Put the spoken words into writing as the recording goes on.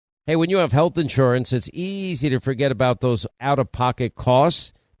Hey, when you have health insurance, it's easy to forget about those out-of-pocket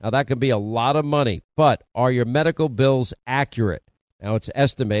costs. Now, that can be a lot of money, but are your medical bills accurate? Now, it's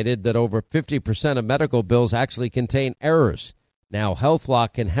estimated that over 50% of medical bills actually contain errors. Now,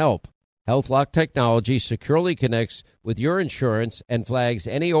 HealthLock can help. HealthLock technology securely connects with your insurance and flags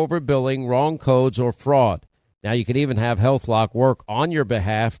any overbilling, wrong codes, or fraud. Now, you can even have HealthLock work on your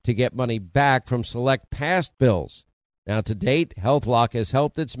behalf to get money back from select past bills. Now, to date, HealthLock has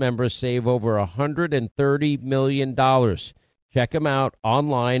helped its members save over $130 million. Check them out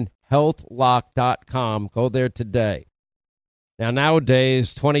online, healthlock.com. Go there today. Now,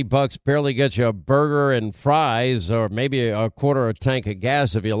 nowadays, $20 barely gets you a burger and fries or maybe a quarter of a tank of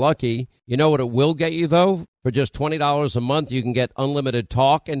gas if you're lucky. You know what it will get you, though? For just $20 a month, you can get unlimited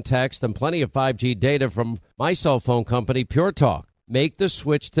talk and text and plenty of 5G data from my cell phone company, Pure Talk. Make the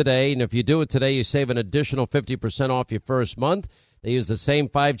switch today, and if you do it today, you save an additional 50% off your first month. They use the same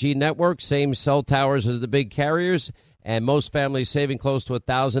 5G network, same cell towers as the big carriers, and most families saving close to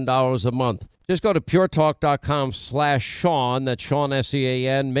 $1,000 a month. Just go to puretalk.com/Sean, that's Sean,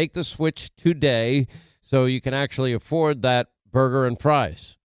 S-E-A-N. Make the switch today so you can actually afford that burger and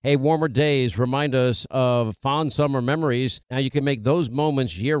fries. Hey, warmer days remind us of fond summer memories. Now you can make those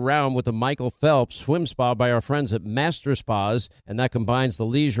moments year-round with the Michael Phelps Swim Spa by our friends at Master Spas, and that combines the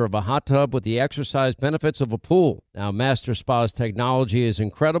leisure of a hot tub with the exercise benefits of a pool. Now, Master Spa's technology is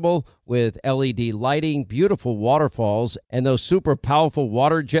incredible with LED lighting, beautiful waterfalls, and those super powerful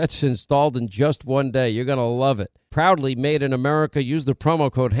water jets installed in just one day. You're going to love it. Proudly made in America. Use the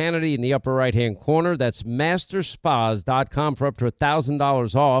promo code Hannity in the upper right-hand corner. That's masterspas.com for up to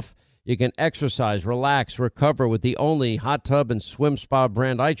 $1,000 off. You can exercise, relax, recover with the only hot tub and swim spa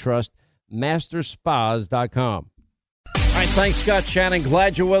brand I trust, masterspas.com. All right, thanks, Scott Shannon.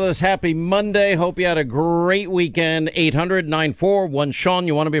 Glad you're with us. Happy Monday. Hope you had a great weekend. 800-941-SEAN.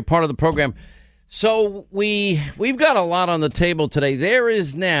 You want to be a part of the program. So we've got a lot on the table today. There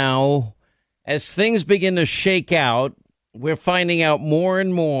is now, as things begin to shake out, we're finding out more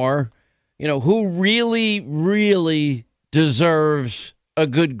and more, who really, really deserves a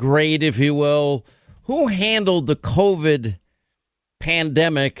good grade, if you will, who handled the COVID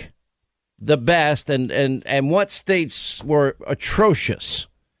pandemic the best, and what states were atrocious.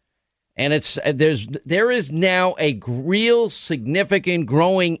 And there is now a real significant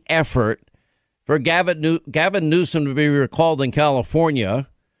growing effort for Gavin Newsom to be recalled in California,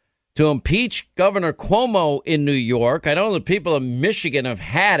 to impeach Governor Cuomo in New York. I know the people of Michigan have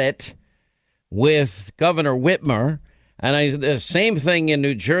had it with Governor Whitmer, and the same thing in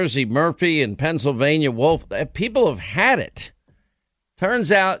New Jersey, Murphy, and Pennsylvania, Wolf. People have had it.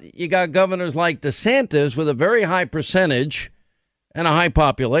 Turns out you got governors like DeSantis with a very high percentage and a high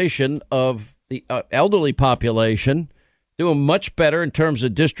population of the elderly population doing much better in terms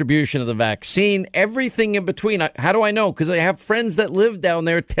of distribution of the vaccine, everything in between. How do I know? Because I have friends that live down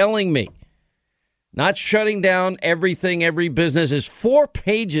there telling me. Not shutting down everything, every business. There's 4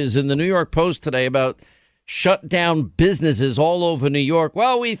 pages in the New York Post today about shut down businesses all over New York.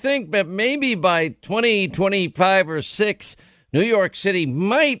 Well, we think that maybe by 2025 or 6, New York City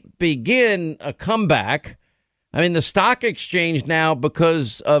might begin a comeback. I mean, the stock exchange now,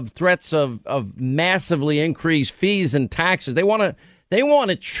 because of threats of massively increased fees and taxes, they want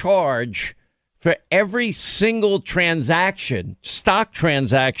to charge for every single transaction, stock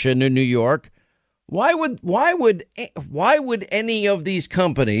transaction in New York. Why would any of these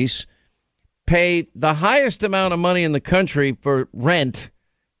companies pay the highest amount of money in the country for rent?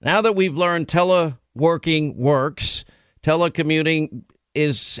 Now that we've learned teleworking works, telecommuting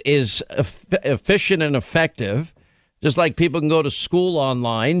is efficient and effective, just like people can go to school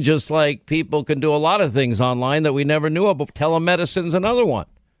online, just like people can do a lot of things online that we never knew about. Telemedicine's another one.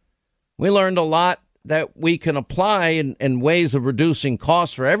 We learned a lot that we can apply in ways of reducing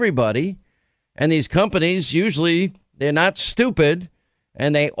costs for everybody. And these companies, usually, they're not stupid,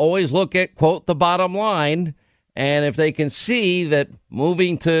 and they always look at, quote, the bottom line. And if they can see that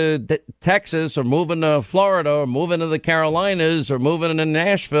moving to Texas or moving to Florida or moving to the Carolinas or moving to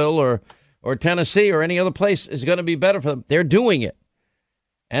Nashville or Tennessee or any other place is going to be better for them, they're doing it.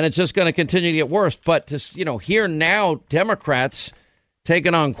 And it's just going to continue to get worse. But to hear now Democrats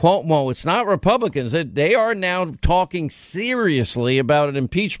taking on Cuomo, it's not Republicans. They are now talking seriously about an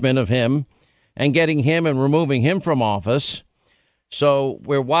impeachment of him and getting him and removing him from office. So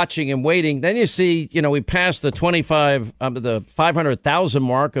we're watching and waiting. Then you see, we passed the 500,000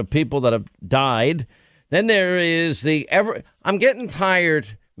 mark of people that have died. Then there is I'm getting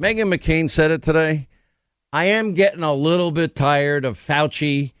tired. Meghan McCain said it today. I am getting a little bit tired of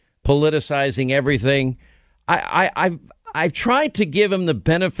Fauci politicizing everything. I've tried to give him the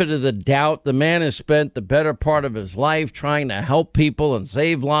benefit of the doubt. The man has spent the better part of his life trying to help people and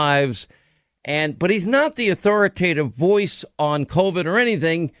save lives. But he's not the authoritative voice on COVID or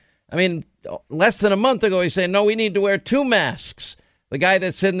anything. I mean, less than a month ago, he's saying, no, we need to wear 2 masks. The guy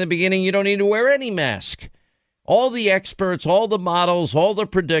that said in the beginning, you don't need to wear any mask. All the experts, all the models, all the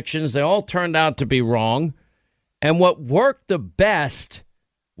predictions, they all turned out to be wrong. And what worked the best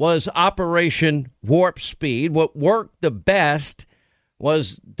was Operation Warp Speed. What worked the best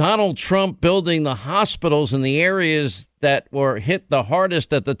was Donald Trump building the hospitals in the areas that were hit the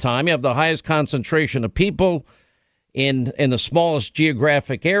hardest at the time. You have the highest concentration of people in the smallest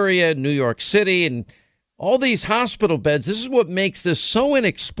geographic area, New York City, and all these hospital beds. This is what makes this so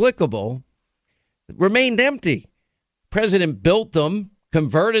inexplicable. Remained empty. President built them,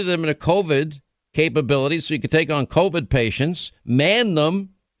 converted them into COVID capabilities so you could take on COVID patients, manned them,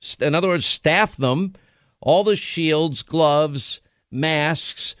 in other words, staff them, all the shields, gloves,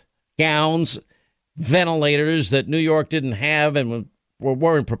 masks, gowns, ventilators that New York didn't have and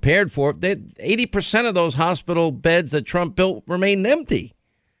weren't prepared for. 80% of those hospital beds that Trump built remained empty.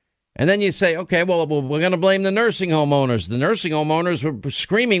 And then you say, okay, well, we're going to blame the nursing home owners. The nursing home owners were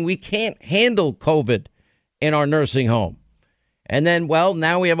screaming, we can't handle COVID in our nursing home. And then, well,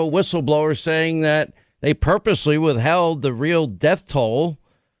 now we have a whistleblower saying that they purposely withheld the real death toll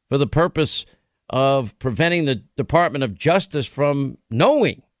for the purpose of preventing the Department of Justice from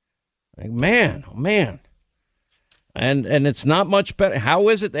knowing. Like, man, oh, man. And it's not much better. How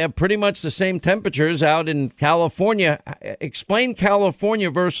is it? They have pretty much the same temperatures out in California. Explain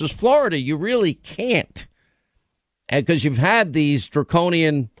California versus Florida. You really can't. Because you've had these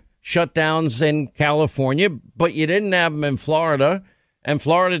draconian shutdowns in California, but you didn't have them in Florida. And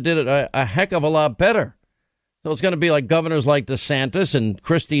Florida did it a heck of a lot better. So it's going to be like governors like DeSantis and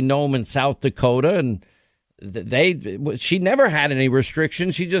Kristi Noem in South Dakota. And she never had any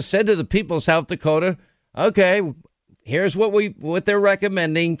restrictions. She just said to the people of South Dakota, okay, here's what they're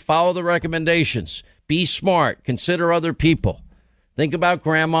recommending. Follow the recommendations. Be smart. Consider other people. Think about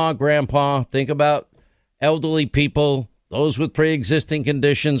grandma, grandpa. Think about elderly people, those with pre-existing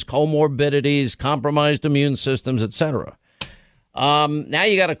conditions, comorbidities, compromised immune systems, etc. Now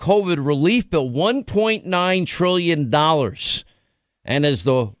you got a COVID relief bill, $1.9 trillion. And as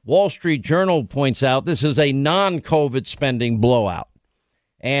the Wall Street Journal points out, this is a non-COVID spending blowout.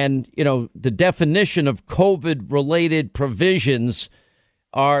 And, you know, the definition of COVID-related provisions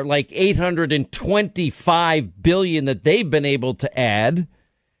are like $825 billion that they've been able to add.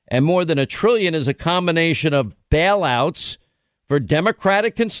 And more than $1 trillion is a combination of bailouts for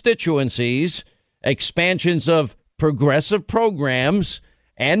Democratic constituencies, expansions of progressive programs,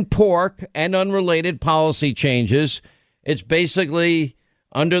 and pork and unrelated policy changes. It's basically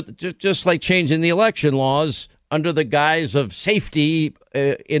under just like changing the election laws under the guise of safety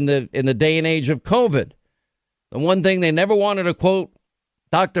in the day and age of COVID. The one thing they never wanted to quote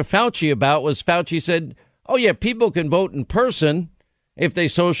Dr. Fauci about was Fauci said, oh, yeah, people can vote in person if they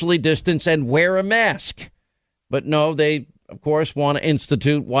socially distance and wear a mask. But no, they, of course, want to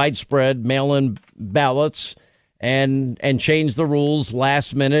institute widespread mail-in ballots and change the rules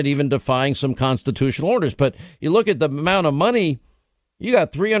last minute, even defying some constitutional orders. But you look at the amount of money, you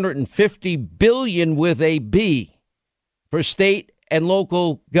got $350 billion with a B for state and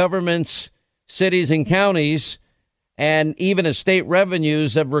local governments, cities and counties, and even as state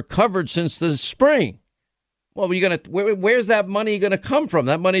revenues have recovered since the spring. Well, where's that money going to come from?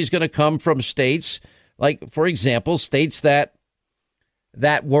 That money is going to come from states like, for example, states that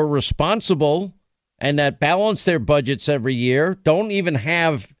were responsible and that balance their budgets every year, don't even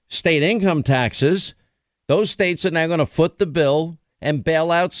have state income taxes. Those states are now going to foot the bill and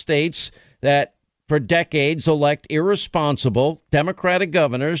bail out states that for decades elect irresponsible Democratic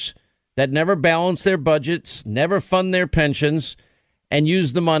governors that never balance their budgets, never fund their pensions, and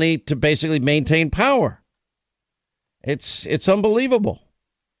use the money to basically maintain power. It's unbelievable.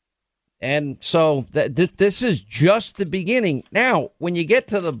 And so this is just the beginning. Now, when you get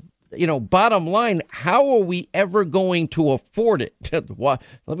to the bottom line, how are we ever going to afford it? Let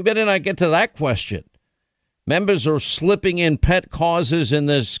me better not get to that question. Members are slipping in pet causes in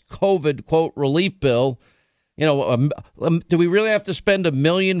this COVID, quote, relief bill. Do we really have to spend $1.5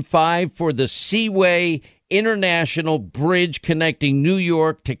 million for the Seaway International Bridge connecting New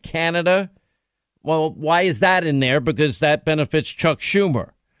York to Canada? Well, why is that in there? Because that benefits Chuck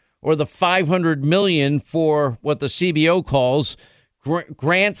Schumer. Or the $500 million for what the CBO calls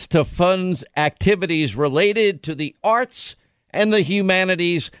grants to fund activities related to the arts and the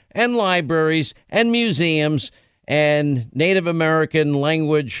humanities and libraries and museums and Native American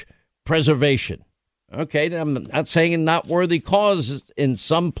language preservation. Okay, I'm not saying not worthy cause in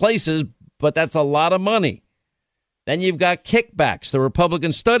some places, but that's a lot of money. Then you've got kickbacks. The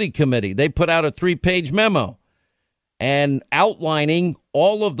Republican Study Committee, they put out a 3-page memo and outlining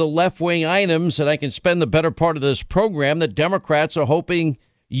all of the left-wing items that I can spend the better part of this program that Democrats are hoping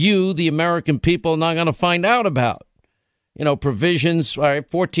you, the American people, are not going to find out about. You know, provisions, all right,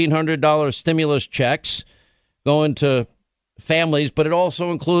 $1,400 stimulus checks going to families, but it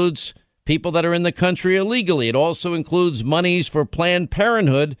also includes people that are in the country illegally. It also includes monies for Planned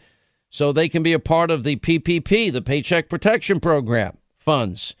Parenthood so they can be a part of the PPP, the Paycheck Protection Program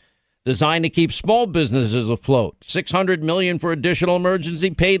funds, designed to keep small businesses afloat, $600 million for additional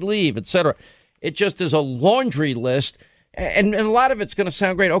emergency paid leave, et cetera. It just is a laundry list. And a lot of it's going to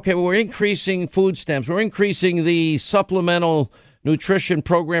sound great. Okay, well, we're increasing food stamps. We're increasing the supplemental nutrition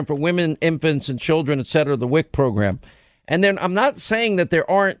program for women, infants, and children, et cetera, the WIC program. And then I'm not saying that there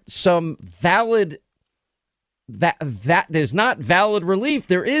aren't some valid, that there's not valid relief.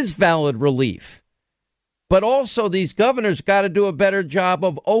 There is valid relief. But also these governors got to do a better job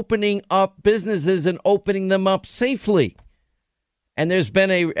of opening up businesses and opening them up safely. And there's been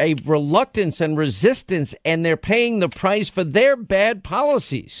a reluctance and resistance, and they're paying the price for their bad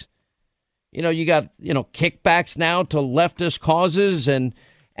policies. You know, you got, kickbacks now to leftist causes, and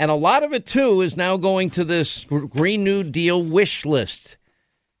a lot of it, too, is now going to this Green New Deal wish list.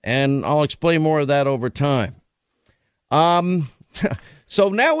 And I'll explain more of that over time. So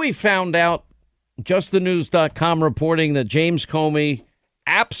now we found out, justthenews.com reporting that James Comey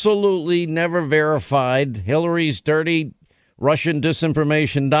absolutely never verified Hillary's dirty Russian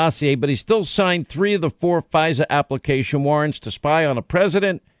disinformation dossier, but he still signed 3 of the 4 FISA application warrants to spy on a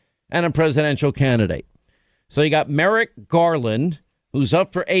president and a presidential candidate. So you got Merrick Garland, who's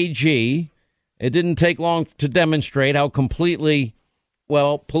up for AG. It didn't take long to demonstrate how completely,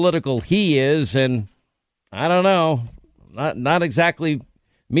 political he is. And I don't know, not exactly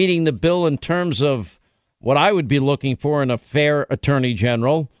meeting the bill in terms of what I would be looking for in a fair attorney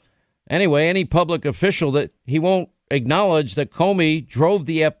general. Anyway, any public official that he won't acknowledge that Comey drove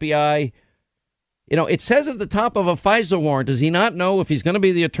the FBI. It says at the top of a FISA warrant, does he not know if he's going to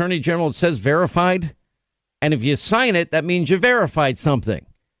be the attorney general? It says verified. And if you sign it, that means you verified something.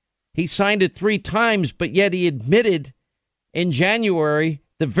 He signed it 3 times, but yet he admitted in January,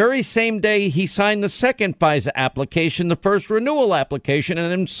 the very same day he signed the second FISA application, the first renewal application, and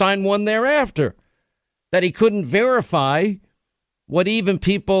then signed one thereafter, that he couldn't verify what even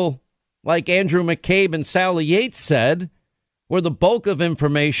people like Andrew McCabe and Sally Yates said were the bulk of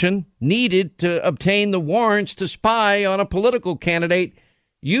information needed to obtain the warrants to spy on a political candidate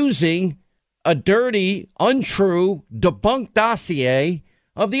using a dirty, untrue, debunked dossier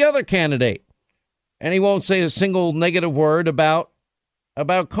of the other candidate. And he won't say a single negative word about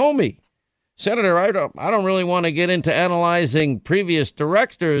Comey. Senator, I don't really want to get into analyzing previous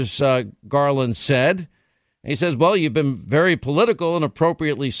directors, Garland said. He says, well, you've been very political and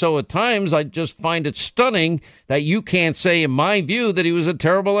appropriately so at times. I just find it stunning that you can't say, in my view, that he was a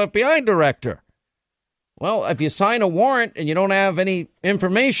terrible FBI director. Well, if you sign a warrant and you don't have any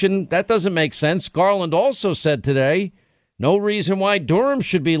information, that doesn't make sense. Garland also said today, no reason why Durham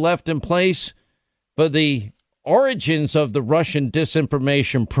should be left in place for the origins of the Russian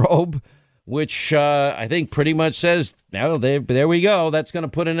disinformation probe, which I think pretty much says, now there we go. That's going to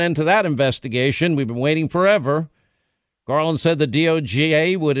put an end to that investigation. We've been waiting forever. Garland said the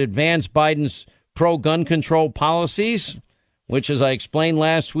DOJ would advance Biden's pro-gun control policies, which, as I explained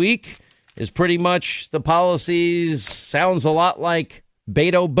last week, is pretty much the policies, sounds a lot like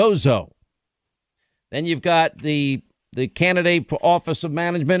Beto Bozo. Then you've got the candidate for Office of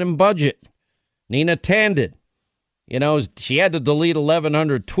Management and Budget, Nina Tandon. She had to delete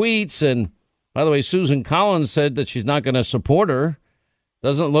 1,100 tweets. And by the way, Susan Collins said that she's not going to support her.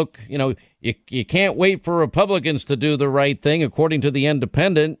 Doesn't look, you can't wait for Republicans to do the right thing, according to The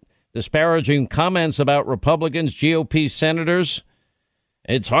Independent. Disparaging comments about Republicans, GOP senators.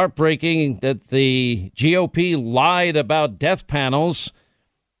 It's heartbreaking that the GOP lied about death panels.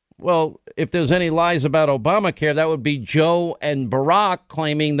 Well, if there's any lies about Obamacare, that would be Joe and Barack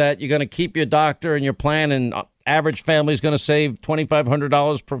claiming that you're going to keep your doctor and your plan, and average family is going to save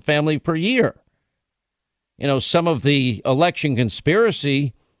 $2,500 per family per year. Some of the election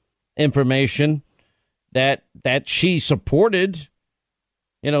conspiracy information that she supported.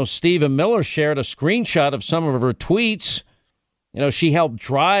 Stephen Miller shared a screenshot of some of her tweets. She helped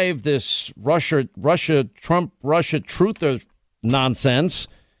drive this Trump truther nonsense.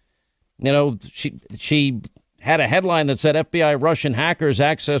 She had a headline that said FBI Russian hackers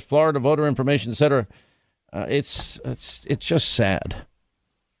access Florida voter information, et cetera. It's just sad.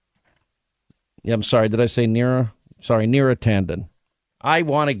 Yeah, I'm sorry. Did I say Neera? Sorry, Neera Tanden. I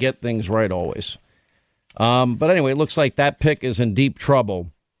want to get things right always. But anyway, it looks like that pick is in deep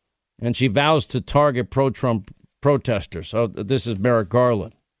trouble. And she vows to target pro-Trump protesters. So this is Merrick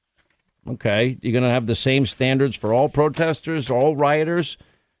Garland. Okay, you're going to have the same standards for all protesters, all rioters?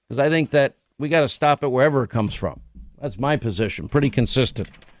 Because I think that we got to stop it wherever it comes from. That's my position. Pretty consistent.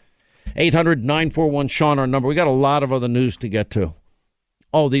 800-941-SEAN, our number. We got a lot of other news to get to.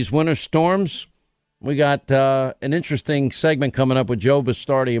 Oh, these winter storms. We got an interesting segment coming up with Joe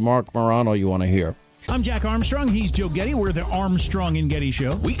Bastardi and Mark Morano you want to hear. I'm Jack Armstrong. He's Joe Getty. We're the Armstrong and Getty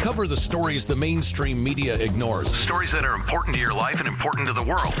Show. We cover the stories the mainstream media ignores. Stories that are important to your life and important to the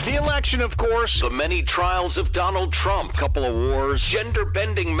world. The election, of course. The many trials of Donald Trump. Couple of wars.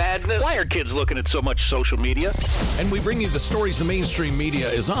 Gender-bending madness. Why are kids looking at so much social media? And we bring you the stories the mainstream media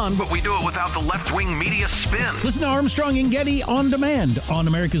is on, but we do it without the left-wing media spin. Listen to Armstrong and Getty on demand on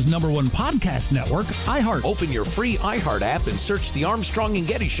America's #1 podcast network, iHeart. Open your free iHeart app and search The Armstrong and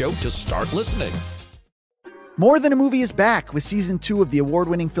Getty Show to start listening. More Than a Movie is back with season 2 of the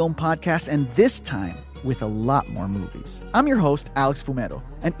award-winning film podcast, and this time with a lot more movies. I'm your host, Alex Fumero,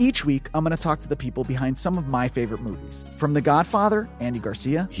 and each week I'm going to talk to the people behind some of my favorite movies. From The Godfather, Andy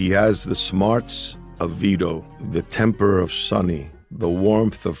Garcia. He has the smarts of Vito, the temper of Sonny, the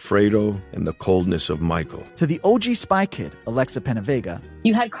warmth of Fredo, and the coldness of Michael. To the OG Spy Kid, Alexa Penavega.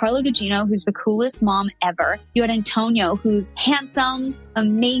 You had Carla Gugino, who's the coolest mom ever. You had Antonio, who's handsome,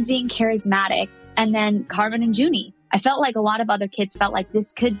 amazing, charismatic. And then Carmen and Junie. I felt like a lot of other kids felt like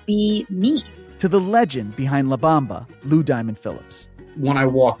this could be me. To the legend behind La Bamba, Lou Diamond Phillips. When I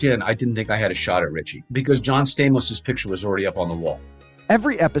walked in, I didn't think I had a shot at Richie because John Stamos' picture was already up on the wall.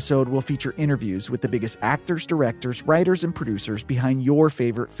 Every episode will feature interviews with the biggest actors, directors, writers, and producers behind your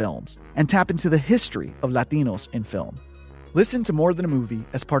favorite films and tap into the history of Latinos in film. Listen to More Than a Movie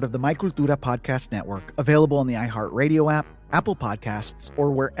as part of the My Cultura podcast network, available on the iHeartRadio app, Apple Podcasts,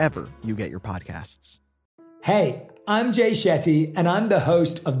 or wherever you get your podcasts. Hey, I'm Jay Shetty, and I'm the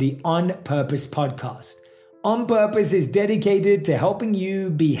host of the On Purpose podcast. On Purpose is dedicated to helping you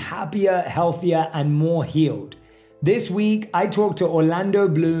be happier, healthier, and more healed. This week, I talked to Orlando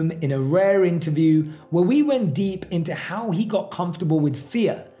Bloom in a rare interview where we went deep into how he got comfortable with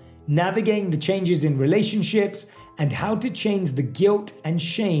fear, navigating the changes in relationships, and how to change the guilt and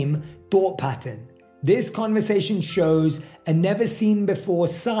shame thought pattern. This conversation shows a never-seen-before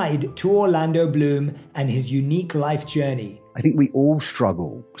side to Orlando Bloom and his unique life journey. I think we all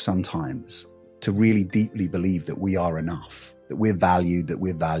struggle sometimes to really deeply believe that we are enough, that we're valued, that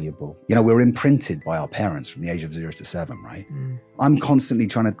we're valuable. You know, we're imprinted by our parents from the age of 0 to 7, right? I'm constantly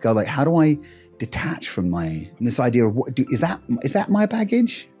trying to go like, how do I detach from this idea of is that my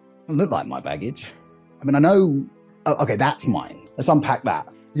baggage? It doesn't look like my baggage. I mean, I know, okay, that's mine. Let's unpack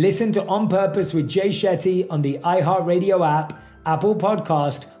that. Listen to On Purpose with Jay Shetty on the iHeartRadio app, Apple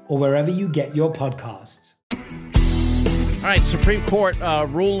Podcast, or wherever you get your podcasts. All right, Supreme Court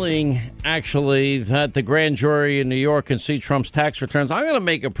ruling, actually, that the grand jury in New York can see Trump's tax returns. I'm going to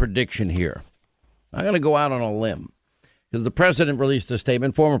make a prediction here. I'm going to go out on a limb because the president released a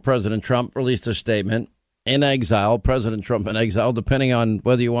statement. Former President Trump released a statement in exile, President Trump in exile, depending on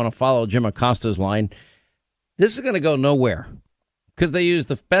whether you want to follow Jim Acosta's line. This is going to go nowhere because they use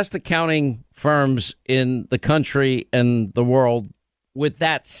the best accounting firms in the country and the world. With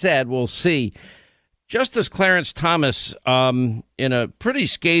that said, we'll see. Justice Clarence Thomas, in a pretty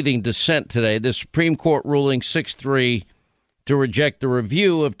scathing dissent today, the Supreme Court ruling 6-3 to reject the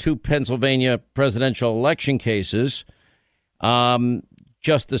review of 2 Pennsylvania presidential election cases.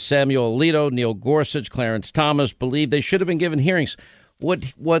 Justice Samuel Alito, Neil Gorsuch, Clarence Thomas believe they should have been given hearings.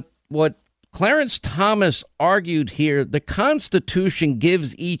 What Clarence Thomas argued here, the Constitution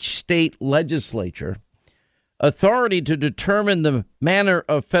gives each state legislature authority to determine the manner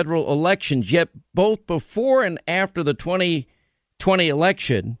of federal elections, yet both before and after the 2020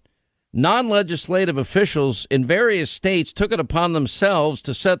 election, non-legislative officials in various states took it upon themselves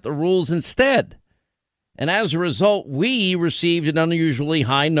to set the rules instead. And as a result, we received an unusually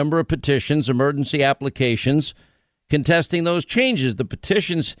high number of petitions, emergency applications, contesting those changes. The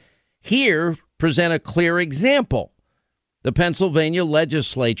petitions here present a clear example. The Pennsylvania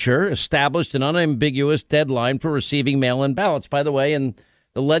legislature established an unambiguous deadline for receiving mail-in ballots. By the way, and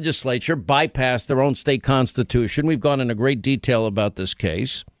the legislature bypassed their own state constitution. We've gone into great detail about this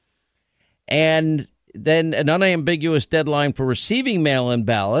case. And then an unambiguous deadline for receiving mail-in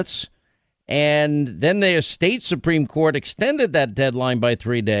ballots. And then the state Supreme Court extended that deadline by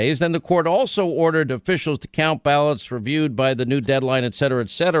 3 days. Then the court also ordered officials to count ballots reviewed by the new deadline, et cetera,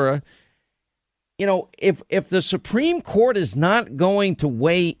 et cetera. You know, if the Supreme Court is not going to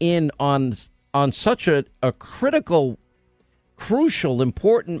weigh in on on such a critical, crucial,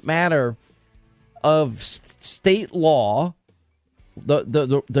 important matter of state law,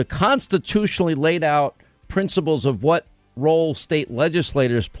 the constitutionally laid out principles of what role state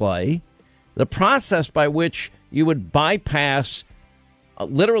legislators play, the process by which you would bypass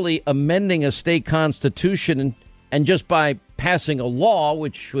literally amending a state constitution and just by passing a law,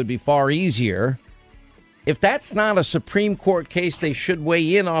 which would be far easier. If that's not a Supreme Court case they should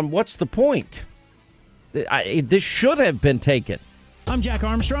weigh in on, what's the point? This should have been taken. I'm Jack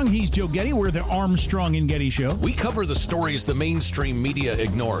Armstrong. He's Joe Getty. We're the Armstrong and Getty Show. We cover the stories the mainstream media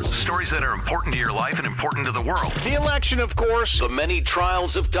ignores. Stories that are important to your life and important to the world. The election, of course. The many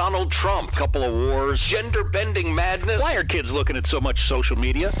trials of Donald Trump. Couple of wars. Gender-bending madness. Why are kids looking at so much social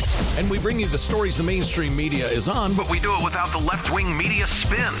media? And we bring you the stories the mainstream media is on, but we do it without the left-wing media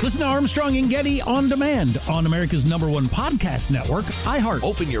spin. Listen to Armstrong and Getty on demand on America's #1 podcast network, iHeart.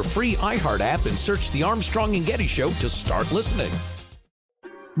 Open your free iHeart app and search the Armstrong and Getty Show to start listening.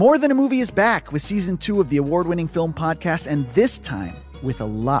 More Than a Movie is back with season 2 of the award-winning film podcast, and this time with a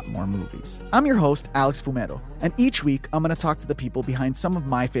lot more movies. I'm your host, Alex Fumero, and each week I'm going to talk to the people behind some of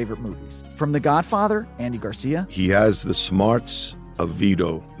my favorite movies. From The Godfather, Andy Garcia. He has the smarts of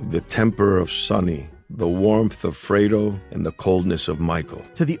Vito, the temper of Sonny, the warmth of Fredo, and the coldness of Michael.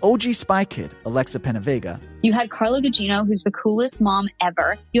 To the OG Spy Kid, Alexa Penavega. You had Carla Gugino, who's the coolest mom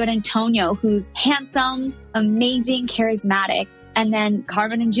ever. You had Antonio, who's handsome, amazing, charismatic. And then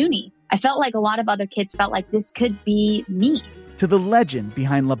Carmen and Junie. I felt like a lot of other kids felt like this could be me. To the legend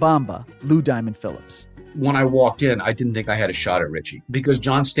behind La Bamba, Lou Diamond Phillips. When I walked in, I didn't think I had a shot at Richie because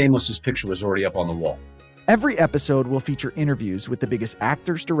John Stamos' picture was already up on the wall. Every episode will feature interviews with the biggest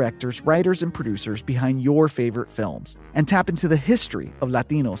actors, directors, writers, and producers behind your favorite films and tap into the history of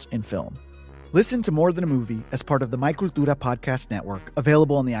Latinos in film. Listen to More Than a Movie as part of the My Cultura podcast network,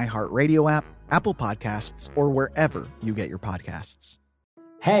 available on the iHeartRadio app, Apple Podcasts, or wherever you get your podcasts.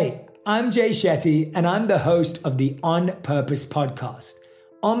 Hey, I'm Jay Shetty, and I'm the host of the On Purpose podcast.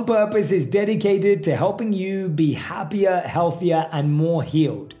 On Purpose is dedicated to helping you be happier, healthier, and more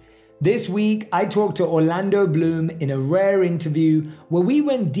healed. This week, I talked to Orlando Bloom in a rare interview where we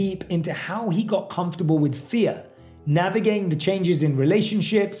went deep into how he got comfortable with fear, navigating the changes in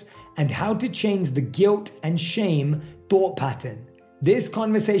relationships, and how to change the guilt and shame thought pattern. This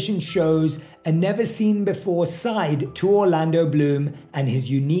conversation shows a never-seen-before side to Orlando Bloom and his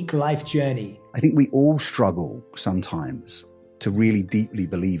unique life journey. I think we all struggle sometimes to really deeply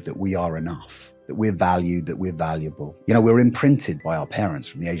believe that we are enough, that we're valued, that we're valuable. You know, we're imprinted by our parents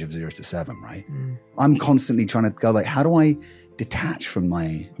from the age of 0 to 7, right? I'm constantly trying to go like, how do I detach from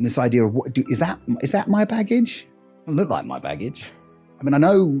this idea of is that my baggage? It doesn't look like my baggage. I mean, I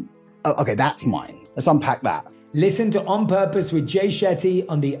know, okay, that's mine. Let's unpack that. Listen to On Purpose with Jay Shetty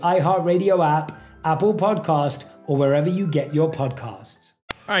on the iHeartRadio app, Apple Podcast, or wherever you get your podcasts.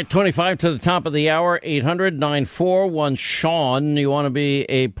 All right, 25 to the top of the hour, 800-941-SEAN. You want to be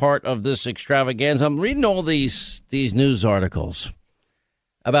a part of this extravaganza. I'm reading all these news articles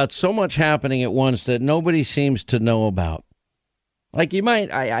about so much happening at once that nobody seems to know about. Like you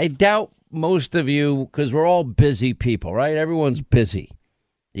might, I doubt most of you, because we're all busy people, right? Everyone's busy.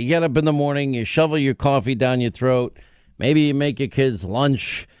 You get up in the morning, you shovel your coffee down your throat. Maybe you make your kids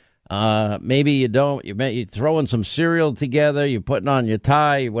lunch. Maybe you don't. You're throwing some cereal together. You're putting on your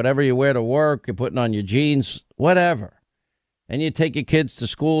tie, whatever you wear to work. You're putting on your jeans, whatever. And you take your kids to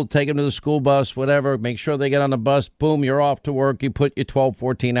school, take them to the school bus, whatever. Make sure they get on the bus. Boom, you're off to work. You put your 12,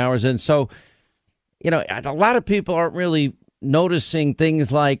 14 hours in. So, you know, a lot of people aren't really noticing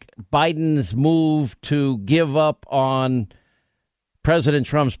things like Biden's move to give up on President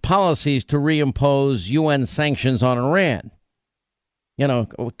Trump's policies to reimpose UN sanctions on Iran. You know,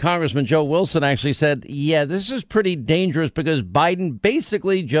 Congressman Joe Wilson actually said, yeah, this is pretty dangerous because Biden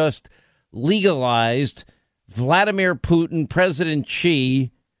basically just legalized Vladimir Putin, President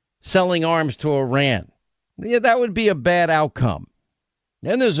Xi, selling arms to Iran. Yeah, that would be a bad outcome.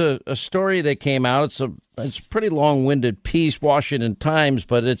 Then there's a story that came out. It's a pretty long-winded piece, Washington Times,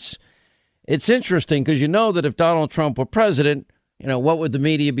 but it's interesting because you know that if Donald Trump were president, you know, what would the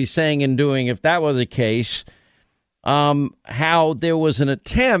media be saying and doing if that were the case? How there was an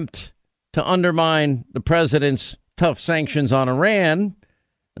attempt to undermine the president's tough sanctions on Iran.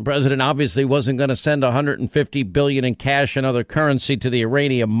 The president obviously wasn't going to send $150 billion in cash and other currency to the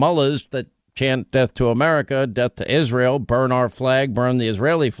Iranian mullahs that chant death to America, death to Israel, burn our flag, burn the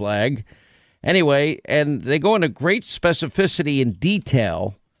Israeli flag. Anyway, and they go into great specificity and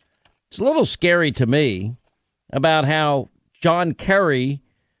detail. It's a little scary to me about how John Kerry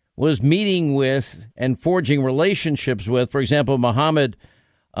was meeting with and forging relationships with, for example, Mohammed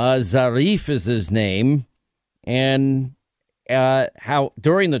Zarif is his name. And how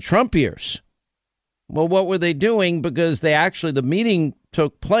during the Trump years, well, what were they doing? Because the meeting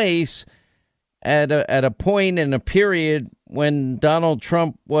took place at a point in a period when Donald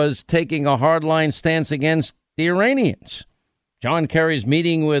Trump was taking a hardline stance against the Iranians. John Kerry's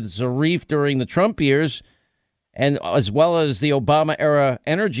meeting with Zarif during the Trump years, and as well as the Obama era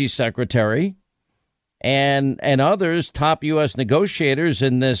energy secretary and others, top U.S. negotiators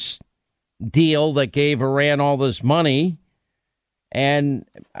in this deal that gave Iran all this money. And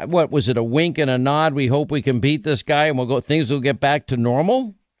what was it? A wink and a nod. We hope we can beat this guy and things will get back to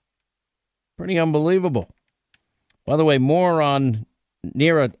normal. Pretty unbelievable. By the way, more on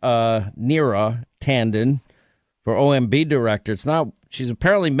Neera Tanden for OMB director. She's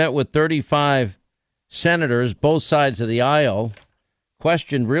apparently met with 35 senators, both sides of the aisle,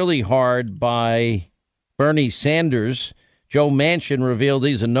 questioned really hard by Bernie Sanders. Joe Manchin revealed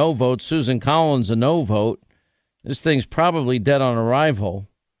he's a no vote. Susan Collins a no vote. This thing's probably dead on arrival.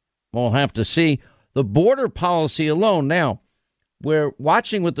 We'll have to see. The border policy alone. Now, we're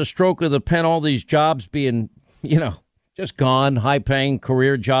watching with the stroke of the pen all these jobs being, just gone. High-paying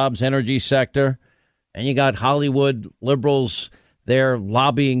career jobs, energy sector. And you got Hollywood liberals there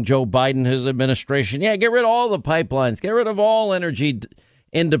lobbying Joe Biden, his administration. Yeah, get rid of all the pipelines. Get rid of all energy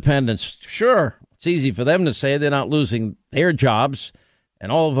independence. Sure, it's easy for them to say. They're not losing their jobs.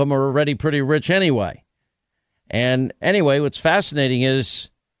 And all of them are already pretty rich anyway. And anyway, what's fascinating is,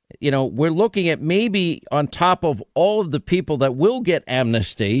 we're looking at maybe on top of all of the people that will get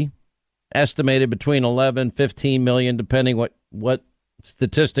amnesty, estimated between 11, 15 million, depending what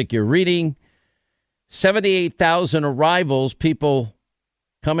statistic you're reading, 78,000 arrivals, people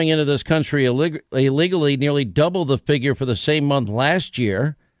coming into this country illegally, nearly double the figure for the same month last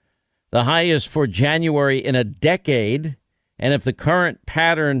year, the highest for January in a decade. And if the current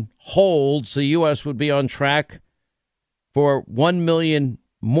pattern holds, the U.S. would be on track for 1 million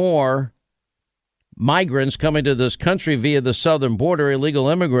more migrants coming to this country via the southern border, illegal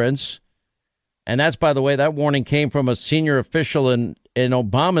immigrants. And that's, by the way, that warning came from a senior official in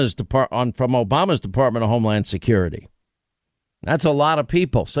Obama's from Obama's Department of Homeland Security. That's a lot of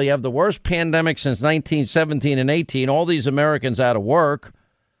people. So you have the worst pandemic since 1917 and 18, all these Americans out of work,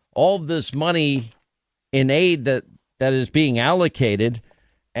 all of this money in aid that is being allocated.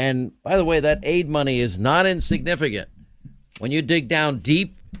 And by the way, that aid money is not insignificant. When you dig down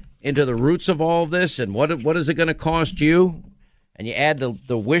deep into the roots of all of this and what is it going to cost you, and you add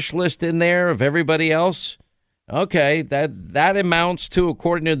the wish list in there of everybody else, okay, that amounts to,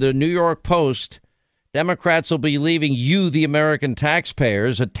 according to the New York Post, Democrats will be leaving you, the American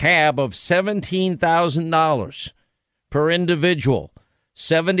taxpayers, a tab of $17,000 per individual,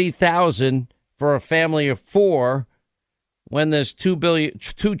 $70,000 for a family of four, when this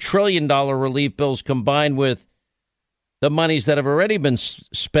 $2 trillion relief bills combined with the monies that have already been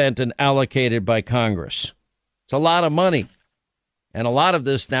spent and allocated by Congress. It's a lot of money. And a lot of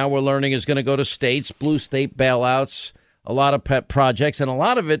this now we're learning is going to go to states, blue state bailouts, a lot of pet projects, and a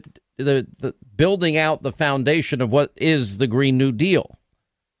lot of it, the building out the foundation of what is the Green New Deal.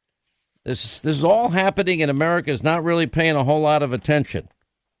 This is all happening, and America is not really paying a whole lot of attention.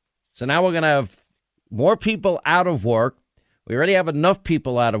 So now we're going to have more people out of work. We already have enough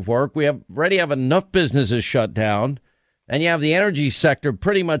people out of work. We already have enough businesses shut down. And you have the energy sector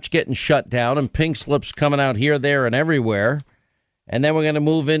pretty much getting shut down and pink slips coming out here, there, and everywhere. And then we're going to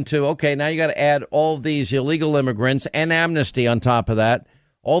move into, okay, now you got to add all of these illegal immigrants and amnesty on top of that.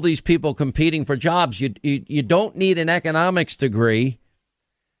 All these people competing for jobs. You don't need an economics degree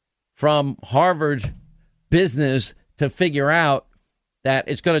from Harvard Business to figure out that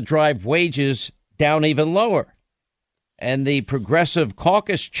it's going to drive wages down even lower. And the Progressive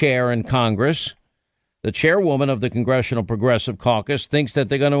Caucus chair in Congress, the chairwoman of the Congressional Progressive Caucus, thinks that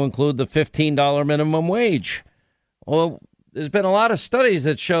they're going to include the $15 minimum wage. Well, there's been a lot of studies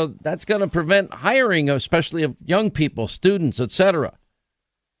that show that's going to prevent hiring, especially of young people, students, etc.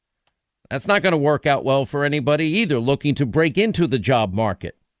 That's not going to work out well for anybody either looking to break into the job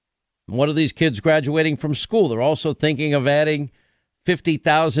market. And what are these kids graduating from school? They're also thinking of adding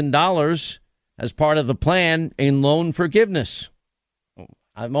 $50,000 as part of the plan in loan forgiveness. It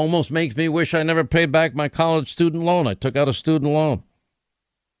almost makes me wish I never paid back my college student loan. I took out a student loan.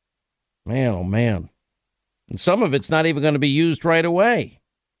 Man, oh, man. And some of it's not even going to be used right away.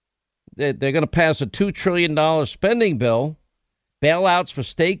 They're going to pass a $2 trillion spending bill, bailouts for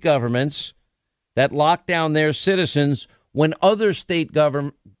state governments that lock down their citizens when other state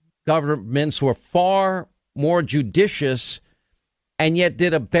governments were far more judicious and yet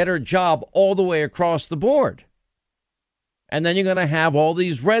did a better job all the way across the board. And then you're going to have all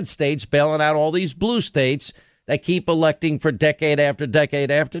these red states bailing out all these blue states that keep electing for decade after decade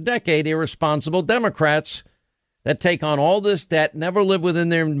after decade irresponsible Democrats that take on all this debt, never live within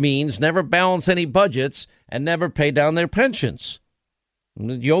their means, never balance any budgets, and never pay down their pensions.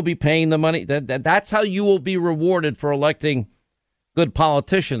 You'll be paying the money. That's how you will be rewarded for electing good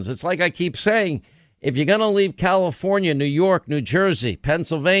politicians. It's like I keep saying, if you're going to leave California, New York, New Jersey,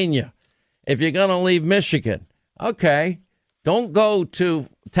 Pennsylvania, if you're going to leave Michigan, okay, don't go to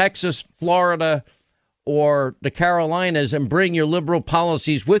Texas, Florida, or the Carolinas and bring your liberal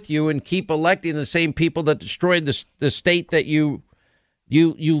policies with you and keep electing the same people that destroyed the state that you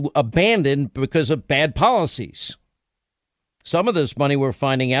abandoned because of bad policies. Some of this money, we're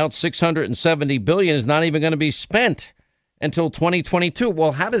finding out, $670 billion, is not even going to be spent until 2022.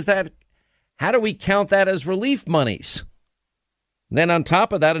 Well, how do we count that as relief monies? Then on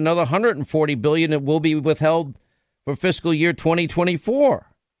top of that, another $140 billion that will be withheld for fiscal year 2024.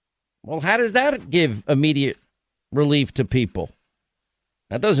 Well, how does that give immediate relief to people?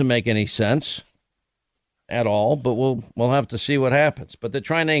 That doesn't make any sense at all, but we'll have to see what happens. But they're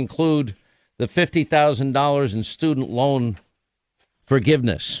trying to include the $50,000 in student loan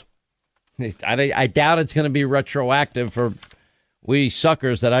forgiveness. I doubt it's going to be retroactive for we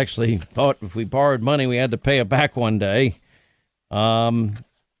suckers that actually thought if we borrowed money, we had to pay it back one day.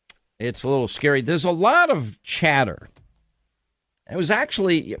 It's a little scary. There's a lot of chatter. It was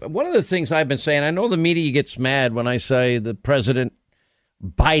actually one of the things I've been saying. I know the media gets mad when I say the President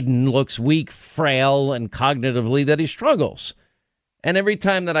Biden looks weak, frail, and cognitively that he struggles. And every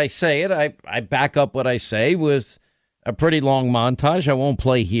time that I say it, I back up what I say with a pretty long montage I won't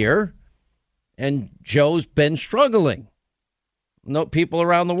play here. And Joe's been struggling. No, people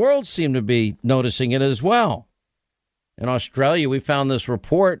around the world seem to be noticing it as well. In Australia, we found this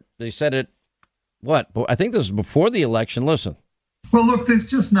report. They said it, I think this is before the election. Listen. Well, look, there's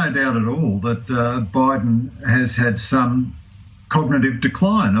just no doubt at all that Biden has had some cognitive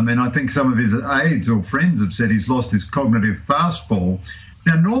decline. I mean, I think some of his aides or friends have said he's lost his cognitive fastball.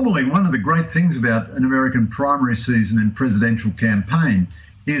 Now, normally, one of the great things about an American primary season and presidential campaign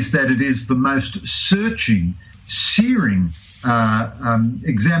is that it is the most searching, searing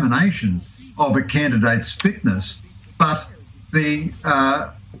examination of a candidate's fitness. But the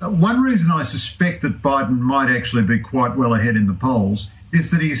one reason I suspect that Biden might actually be quite well ahead in the polls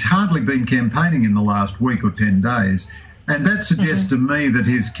is that he's hardly been campaigning in the last week or 10 days. And that suggests to me that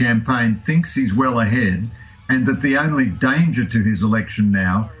his campaign thinks he's well ahead and that the only danger to his election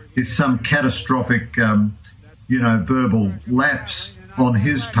now is some catastrophic, verbal lapse on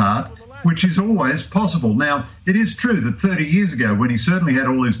his part, which is always possible. Now, it is true that 30 years ago, when he certainly had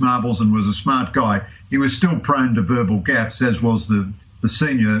all his marbles and was a smart guy, he was still prone to verbal gaffes, as was the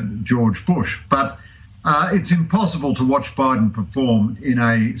senior George Bush. But it's impossible to watch Biden perform in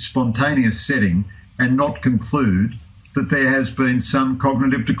a spontaneous setting and not conclude that there has been some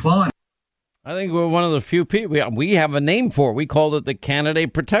cognitive decline. I think we're one of the few people. We have a name for it. We called it the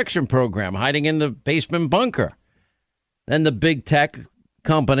Candidate Protection Program, hiding in the basement bunker. Then the big tech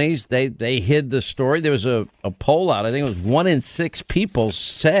companies, they hid the story. There was a poll out. I think it was 1 in 6 people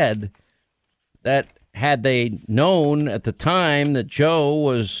said that had they known at the time that Joe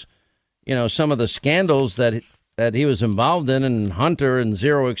was, some of the scandals that he was involved in, and Hunter and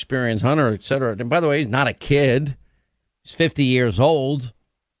zero experience Hunter, et cetera. And by the way, he's not a kid. He's 50 years old.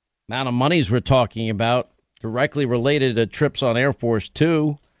 Amount of monies we're talking about directly related to trips on Air Force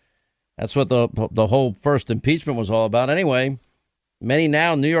Two. That's what the whole first impeachment was all about. Anyway, many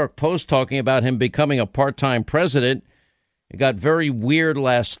now, New York Post talking about him becoming a part-time president. It got very weird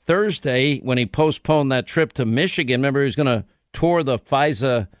last Thursday when he postponed that trip to Michigan. Remember, he was going to tour the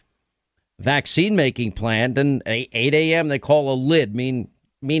Pfizer vaccine-making plant. And at 8 a.m., they call a lid, meaning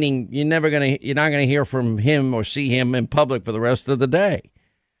you're not going to hear from him or see him in public for the rest of the day.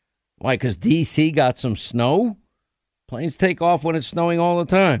 Why? Because D.C. got some snow? Planes take off when it's snowing all the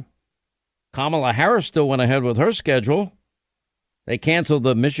time. Kamala Harris still went ahead with her schedule. They canceled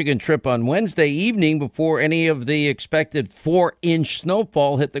the Michigan trip on Wednesday evening before any of the expected 4-inch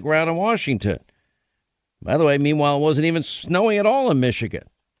snowfall hit the ground in Washington. By the way, meanwhile, it wasn't even snowing at all in Michigan.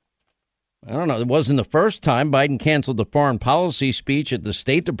 I don't know. It wasn't the first time Biden canceled the foreign policy speech at the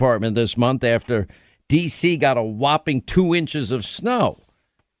State Department this month after D.C. got a whopping 2 inches of snow.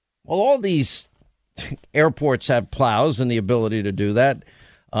 Well, all these airports have plows and the ability to do that.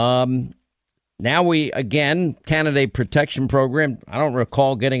 Now Candidate Protection Program. I don't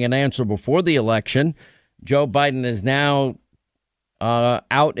recall getting an answer before the election. Joe Biden is now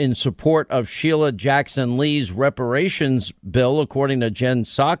out in support of Sheila Jackson Lee's reparations bill, according to Jen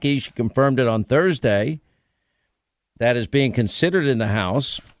Psaki. She confirmed it on Thursday. that is being considered in the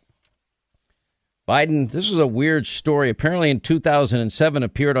House. Biden, this is a weird story, apparently in 2007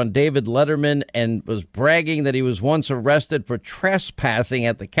 appeared on David Letterman and was bragging that he was once arrested for trespassing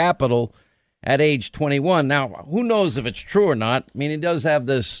at the Capitol at age 21. Now, who knows if it's true or not? I mean, he does have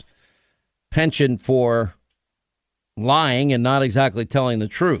this penchant for lying and not exactly telling the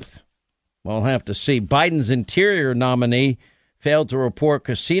truth. We'll have to see. Biden's Interior nominee failed to report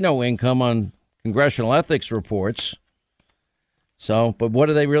casino income on congressional ethics reports. So, but what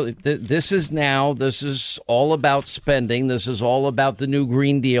do they really? This is all about spending. This is all about the new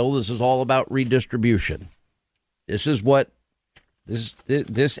Green Deal. This is all about redistribution. This is what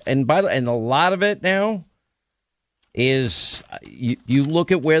this and a lot of it now is you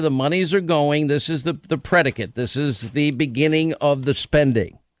look at where the monies are going. This is the predicate. This is the beginning of the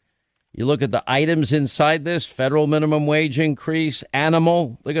spending. You look at the items inside this: federal minimum wage increase,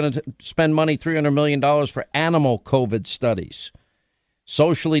 animal. They're going to spend money, $300 million for animal COVID studies.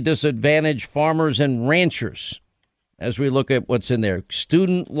 Socially disadvantaged farmers and ranchers, as we look at what's in there.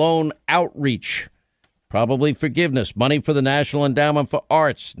 Student loan outreach, probably forgiveness, money for the National Endowment for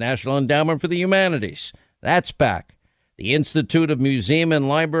Arts, National Endowment for the Humanities. That's back. The Institute of Museum and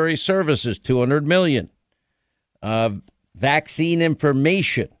Library Services, $200 million. Vaccine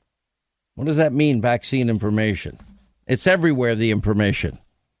information. What does that mean, vaccine information? It's everywhere, the information.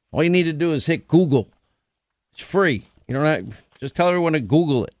 All you need to do is hit Google. It's free. You don't have... Just tell everyone to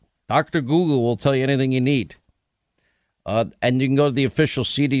Google it. Dr. Google will tell you anything you need. And you can go to the official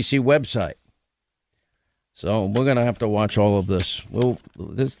CDC website. So we're going to have to watch all of this.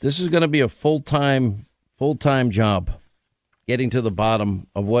 This is going to be a full-time job, getting to the bottom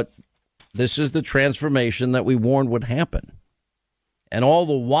of what this is, the transformation that we warned would happen. And all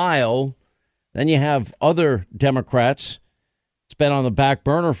the while, then you have other Democrats. It's been on the back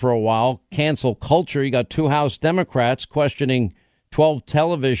burner for a while. Cancel culture. You got two House Democrats questioning 12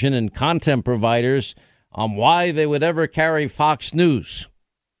 television and content providers on why they would ever carry Fox News.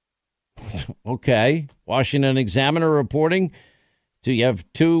 Okay. Washington Examiner reporting. So you have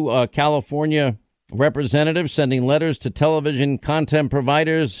two California representatives sending letters to television content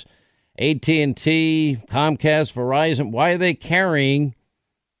providers, AT&T, Comcast, Verizon. Why are they carrying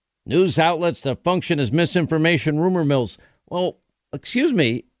news outlets that function as misinformation rumor mills? Well, excuse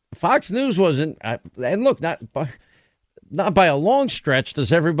me, Fox News wasn't, and look, not by a long stretch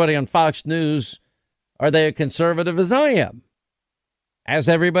does everybody on Fox News, are they as conservative as I am? As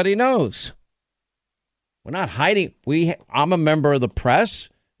everybody knows. We're not hiding. I'm a member of the press.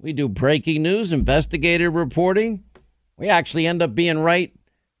 We do breaking news, investigative reporting. We actually end up being right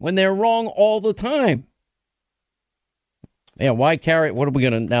when they're wrong all the time. Yeah, why carry? What are we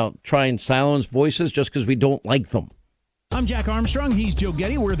going to now try and silence voices just because we don't like them? I'm Jack Armstrong. He's Joe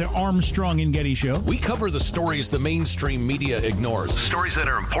Getty. We're the Armstrong and Getty Show. We cover the stories the mainstream media ignores. Stories that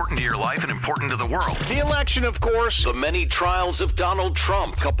are important to your life and important to the world. The election, of course. The many trials of Donald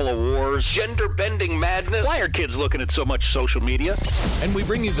Trump. Couple of wars. Gender-bending madness. Why are kids looking at so much social media? And we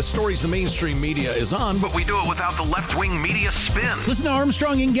bring you the stories the mainstream media is on, but we do it without the left-wing media spin. Listen to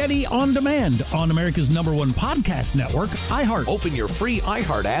Armstrong and Getty on demand on America's #1 podcast network, iHeart. Open your free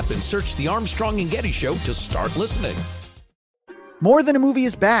iHeart app and search The Armstrong and Getty Show to start listening. More Than a Movie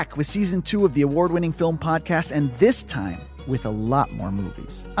is back with season 2 of the award-winning film podcast, and this time with a lot more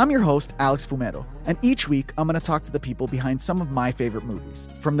movies. I'm your host, Alex Fumero, and each week I'm going to talk to the people behind some of my favorite movies.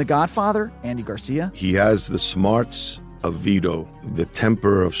 From The Godfather, Andy Garcia. He has the smarts of Vito, the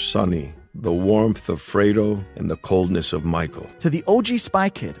temper of Sonny, the warmth of Fredo, and the coldness of Michael. To the OG Spy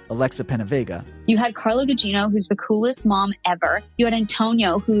Kid, Alexa Penavega. You had Carla Gugino, who's the coolest mom ever. You had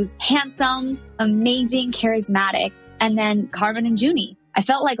Antonio, who's handsome, amazing, charismatic. And then Carmen and Junie. I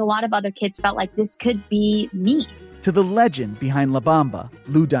felt like a lot of other kids felt like this could be me. To the legend behind La Bamba,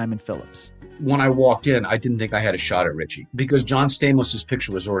 Lou Diamond Phillips. When I walked in, I didn't think I had a shot at Richie because John Stamos'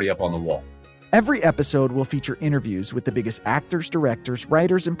 picture was already up on the wall. Every episode will feature interviews with the biggest actors, directors,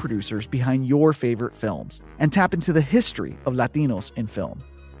 writers, and producers behind your favorite films and tap into the history of Latinos in film.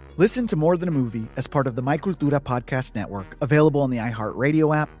 Listen to More Than a Movie as part of the My Cultura podcast network, available on the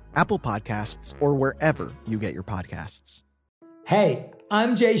iHeartRadio app, Apple Podcasts, or wherever you get your podcasts. Hey,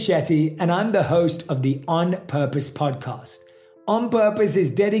 I'm Jay Shetty, and I'm the host of the On Purpose podcast. On Purpose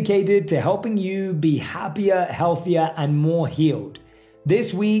is dedicated to helping you be happier, healthier, and more healed.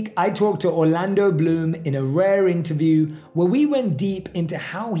 This week, I talked to Orlando Bloom in a rare interview where we went deep into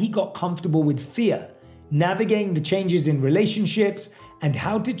how he got comfortable with fear, navigating the changes in relationships, and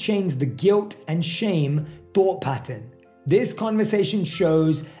how to change the guilt and shame thought pattern. This conversation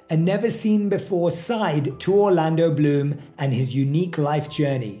shows a never-seen-before side to Orlando Bloom and his unique life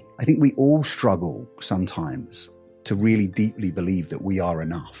journey. I think we all struggle sometimes to really deeply believe that we are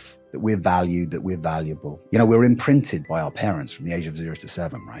enough, that we're valued, that we're valuable. You know, we're imprinted by our parents from the age of 0 to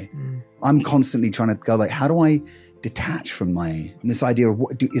 7, right? I'm constantly trying to go like, how do I detach from this idea of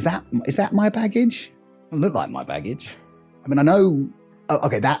is that my baggage? It doesn't look like my baggage. I mean, I know,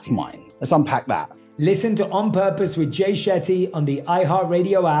 okay, that's mine. Let's unpack that. Listen to On Purpose with Jay Shetty on the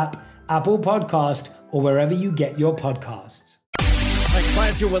iHeartRadio app, Apple Podcast, or wherever you get your podcasts.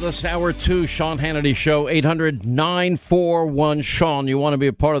 Glad you're with us. Hour 2, Sean Hannity Show, 800-941-SEAN. You want to be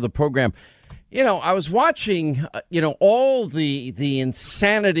a part of the program. You know, I was watching, all the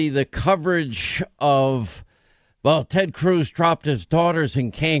insanity, the coverage of, well, Ted Cruz dropped his daughters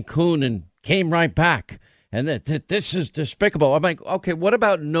in Cancun and came right back. And that this is despicable. I'm like, okay, what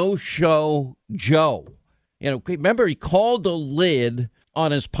about No-Show Joe? You know, remember he called a lid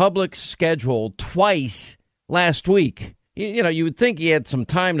on his public schedule twice last week. You know, you would think he had some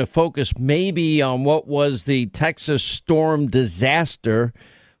time to focus maybe on what was the Texas storm disaster,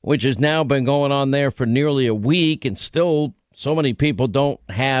 which has now been going on there for nearly a week, and still so many people don't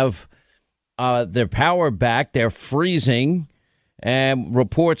have their power back. They're freezing, and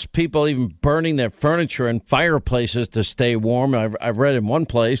reports people even burning their furniture and fireplaces to stay warm. I've read in one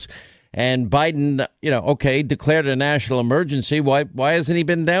place. And Biden, declared a national emergency. Why hasn't he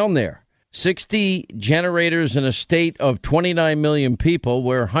been down there? 60 generators in a state of 29 million people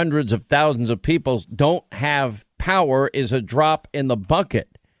where hundreds of thousands of people don't have power is a drop in the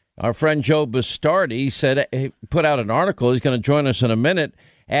bucket. Our friend Joe Bastardi said, he put out an article, he's going to join us in a minute,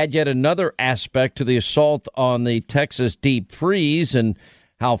 add yet another aspect to the assault on the Texas deep freeze and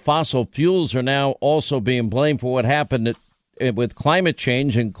how fossil fuels are now also being blamed for what happened with climate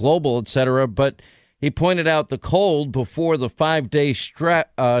change and global, et cetera. But he pointed out the cold before the 5-day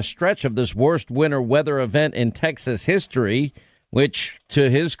stretch of this worst winter weather event in Texas history, which, to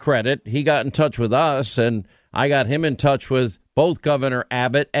his credit, he got in touch with us, and I got him in touch with both Governor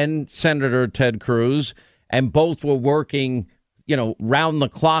Abbott and Senator Ted Cruz, and both were working, round the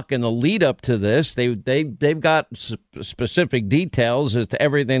clock in the lead up to this. They've got specific details as to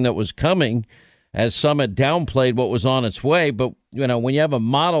everything that was coming, as some had downplayed what was on its way. But, when you have a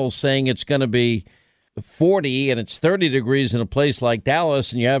model saying it's going to be 40 and it's 30 degrees in a place like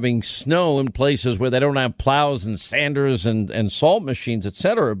Dallas, and you're having snow in places where they don't have plows and sanders and salt machines, et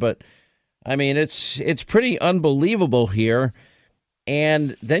cetera. But I mean, it's pretty unbelievable here.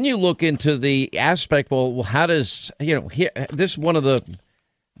 And then you look into the aspect, well, how does, this is one of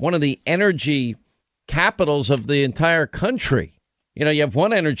the energy capitals of the entire country. You have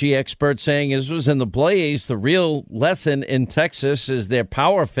one energy expert saying this was in the blaze. The real lesson in Texas is their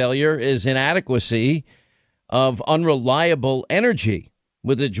power failure is inadequacy of unreliable energy.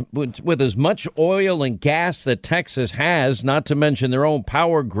 With as much oil and gas that Texas has, not to mention their own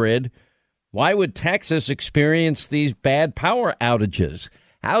power grid, why would Texas experience these bad power outages?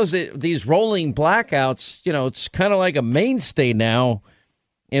 How's it these rolling blackouts? It's kind of like a mainstay now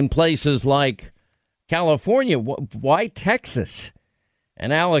in places like California. Why Texas?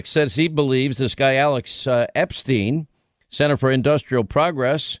 And Alex says he believes, this guy Alex Epstein, Center for Industrial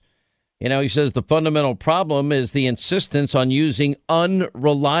Progress, he says the fundamental problem is the insistence on using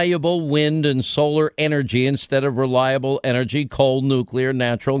unreliable wind and solar energy instead of reliable energy, coal, nuclear,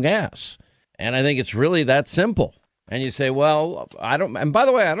 natural gas. And I think it's really that simple. And you say, well, and by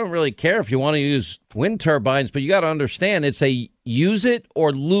the way, I don't really care if you want to use wind turbines, but you got to understand it's a use it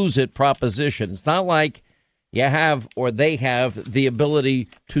or lose it proposition. It's not like you have or they have the ability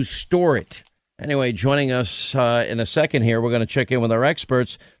to store it. Anyway, joining us in a second here, we're going to check in with our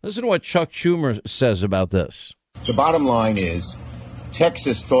experts. Listen to what Chuck Schumer says about this. The bottom line is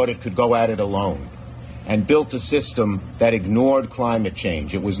Texas thought it could go at it alone and built a system that ignored climate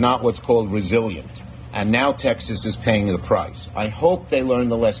change. It was not what's called resilient. And now Texas is paying the price. I hope they learn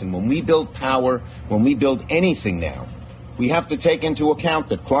the lesson. When we build power, when we build anything now, we have to take into account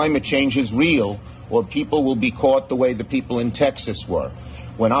that climate change is real, or people will be caught the way the people in Texas were.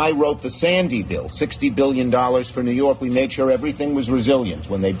 When I wrote the Sandy bill, $60 billion for New York, we made sure everything was resilient.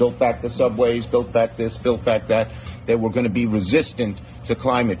 When they built back the subways, built back this, built back that, they were going to be resistant to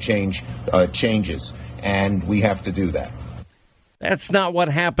climate change changes. And we have to do that. That's not what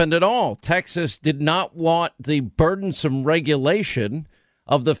happened at all. Texas did not want the burdensome regulation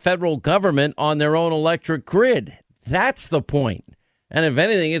of the federal government on their own electric grid. That's the point. And if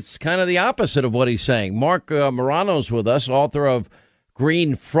anything, it's kind of the opposite of what he's saying. Mark Morano's with us, author of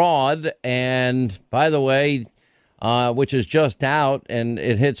Green Fraud. And by the way, which is just out, and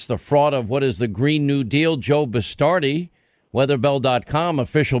it hits the fraud of what is the Green New Deal. Joe Bastardi, weatherbell.com,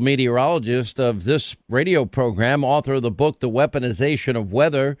 official meteorologist of this radio program, author of the book, The Weaponization of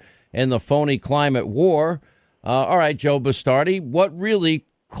Weather and the Phony Climate War. All right, Joe Bastardi, what really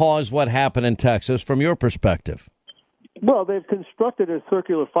caused what happened in Texas from your perspective? Well, they've constructed a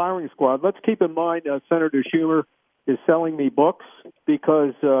circular firing squad. Let's keep in mind Senator Schumer is selling me books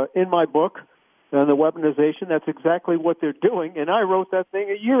because in my book, the weaponization, that's exactly what they're doing, and I wrote that thing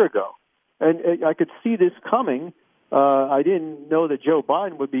a year ago. And I could see this coming. I didn't know that Joe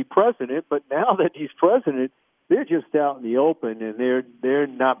Biden would be president, but now that he's president, they're just out in the open, and they're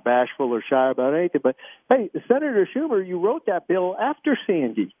not bashful or shy about anything. But, hey, Senator Schumer, you wrote that bill after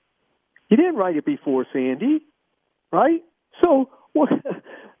Sandy. You didn't write it before Sandy, right? So,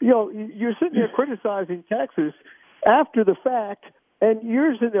 you're sitting there criticizing Texas after the fact, and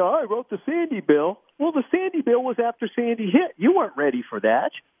you're sitting there, I wrote the Sandy bill. Well, the Sandy bill was after Sandy hit. You weren't ready for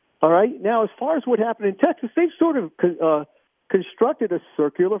that. All right. Now, as far as what happened in Texas, they've sort of constructed a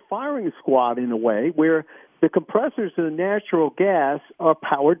circular firing squad in a way where the compressors of the natural gas are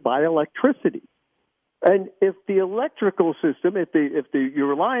powered by electricity. And if the electrical system, your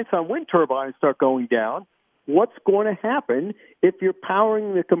reliance on wind turbines start going down, what's going to happen if you're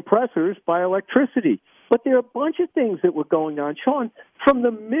powering the compressors by electricity? But there are a bunch of things that were going on, Sean, from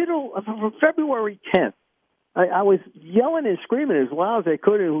February 10th. I was yelling and screaming as loud as I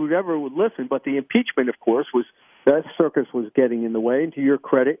could, and whoever would listen. But the impeachment, of course, that circus was getting in the way. And to your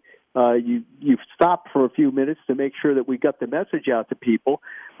credit, you've stopped for a few minutes to make sure that we got the message out to people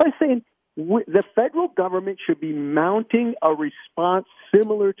by saying the federal government should be mounting a response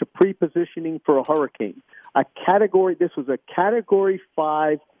similar to pre-positioning for a hurricane. This was a Category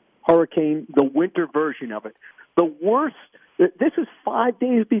 5 hurricane, the winter version of it. The worst. This is 5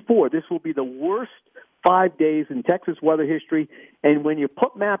 days before. This will be the worst 5 days in Texas weather history. And when you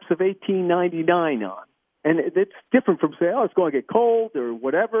put maps of 1899 on, and it's different from saying, it's going to get cold or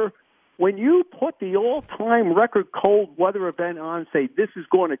whatever. When you put the all-time record cold weather event on, say this is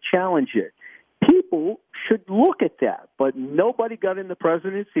going to challenge it, people should look at that. But nobody got in the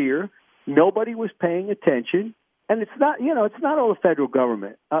president's ear. Nobody was paying attention. And it's not all the federal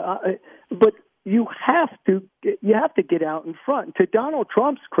government. But you have to get out in front. To Donald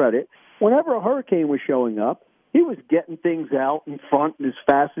Trump's credit, whenever a hurricane was showing up, he was getting things out in front as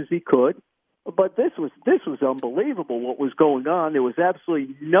fast as he could. But this was unbelievable what was going on. There was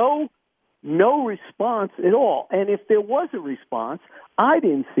absolutely no response at all. And if there was a response, I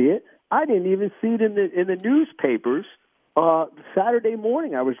didn't see it. I didn't even see it in the newspapers. Saturday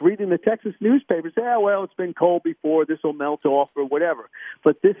morning, I was reading the Texas newspapers. It's been cold before. This will melt off or whatever.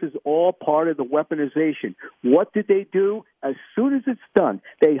 But this is all part of the weaponization. What did they do? As soon as it's done,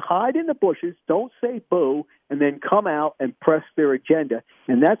 they hide in the bushes, don't say boo, and then come out and press their agenda.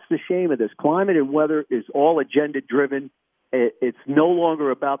 And that's the shame of this. Climate and weather is all agenda-driven. It's no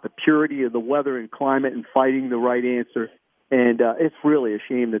longer about the purity of the weather and climate and fighting the right answer. And it's really a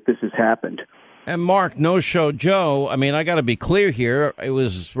shame that this has happened. And Mark, no-show Joe, I got to be clear here. It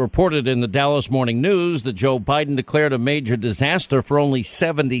was reported in the Dallas Morning News that Joe Biden declared a major disaster for only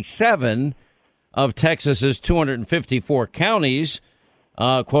 77 of Texas's 254 counties.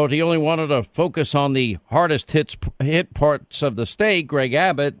 Quote, he only wanted to focus on the hardest hit parts of the state. Greg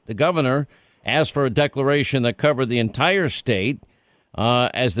Abbott, the governor, asked for a declaration that covered the entire state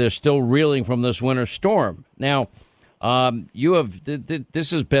as they're still reeling from this winter storm. Now, this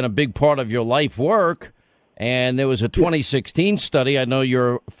has been a big part of your life work, and there was a 2016 study I know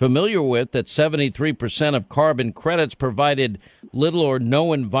you're familiar with that 73% of carbon credits provided little or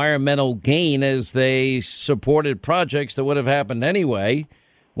no environmental gain as they supported projects that would have happened anyway.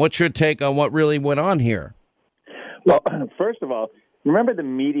 What's your take on what really went on here? Well, first of all, remember the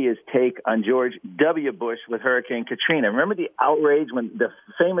media's take on George W. Bush with Hurricane Katrina. Remember the outrage when the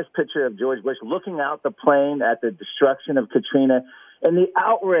famous picture of George Bush looking out the plane at the destruction of Katrina, and the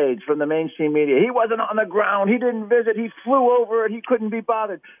outrage from the mainstream media. He wasn't on the ground. He didn't visit. He flew over it. He couldn't be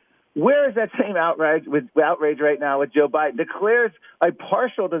bothered. Where is that same outrage right now with Joe Biden? Declares a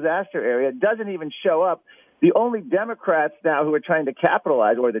partial disaster area, doesn't even show up. The only Democrats now who are trying to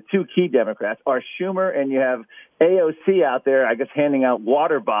capitalize, or the two key Democrats, are Schumer, and you have AOC out there, I guess, handing out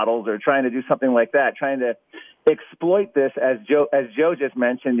water bottles or trying to do something like that, trying to exploit this, as Joe just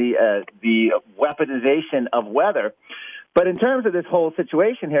mentioned, the weaponization of weather. But in terms of this whole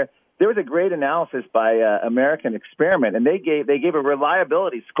situation here, there was a great analysis by American Experiment, and they gave a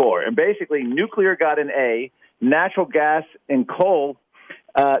reliability score. And basically, nuclear got an A, natural gas and coal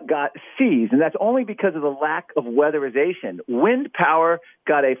got C's, and that's only because of the lack of weatherization. Wind power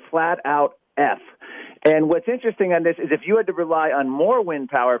got a flat-out F. And what's interesting on this is if you had to rely on more wind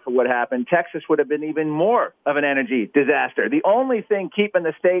power for what happened, Texas would have been even more of an energy disaster. The only thing keeping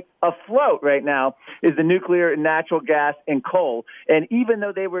the state afloat right now is the nuclear, natural gas, and coal. And even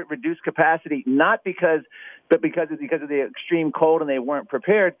though they were at reduced capacity, not because of the extreme cold and they weren't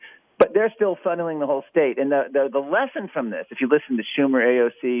prepared, but they're still funneling the whole state. And the lesson from this, if you listen to Schumer,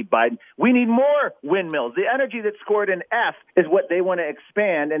 AOC, Biden, we need more windmills. The energy that scored an F is what they want to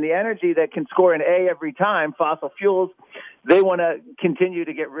expand, and the energy that can score an A every time, fossil fuels, they want to continue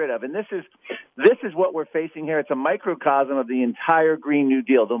to get rid of. And this is what we're facing here. It's a microcosm of the entire Green New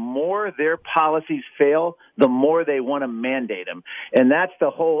Deal. The more their policies fail, the more they want to mandate them. And that's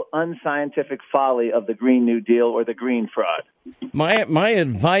the whole unscientific folly of the Green New Deal or the green fraud. My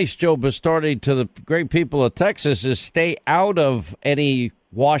advice, Joe Bastardi, to the great people of Texas is stay out of any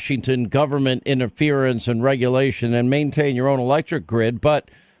Washington government interference and regulation and maintain your own electric grid.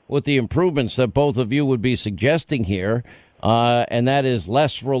 But with the improvements that both of you would be suggesting here, and that is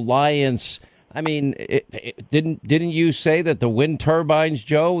less reliance. I mean, didn't you say that the wind turbines,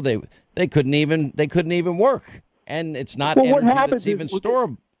 Joe, they couldn't even work, and it's not energy that's even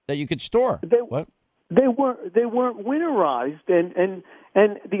storable that you could store. They weren't winterized, and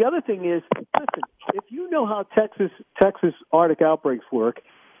the other thing is, listen, if you know how Texas Arctic outbreaks work,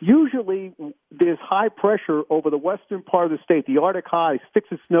 usually there's high pressure over the western part of the state. The Arctic high sticks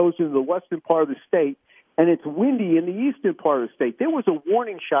its nose into the western part of the state, and it's windy in the eastern part of the state. There was a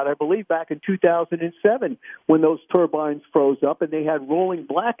warning shot, I believe, back in 2007 when those turbines froze up and they had rolling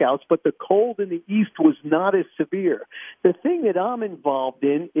blackouts, but the cold in the east was not as severe. The thing that I'm involved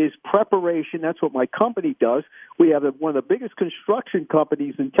in is preparation. That's what my company does. We have one of the biggest construction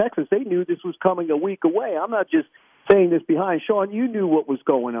companies in Texas. They knew this was coming a week away. I'm not just saying this behind. Sean, you knew what was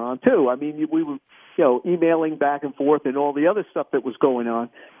going on, too. I mean, we were emailing back and forth and all the other stuff that was going on.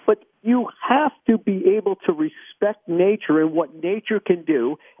 But you have to be able to respect nature and what nature can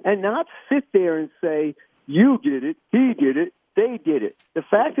do and not sit there and say, you did it, he did it, they did it. The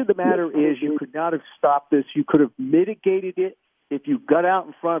fact of the matter is you could not have stopped this. You could have mitigated it if you got out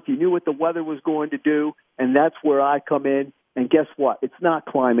in front, if you knew what the weather was going to do, and that's where I come in. And guess what? It's not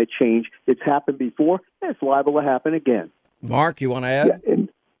climate change. It's happened before, and it's liable to happen again. Mark, you want to add?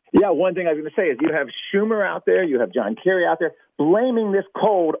 Yeah, one thing I was going to say is you have Schumer out there, you have John Kerry out there blaming this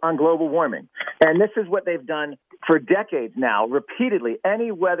cold on global warming. And this is what they've done for decades now, repeatedly.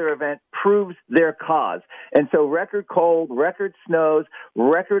 Any weather event proves their cause. And so record cold, record snows,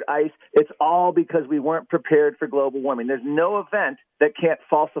 record ice, it's all because we weren't prepared for global warming. There's no event that can't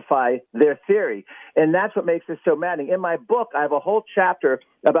falsify their theory. And that's what makes this so maddening. In my book, I have a whole chapter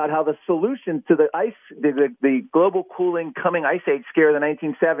about how the solution to the global cooling coming ice age scare of the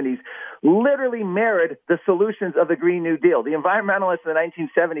 1970s literally mirrored the solutions of the Green New Deal. The environmentalists in the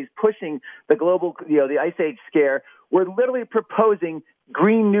 1970s pushing the global, the ice age scare were literally proposing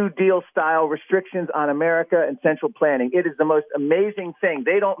Green New Deal style restrictions on America and central planning. It is the most amazing thing.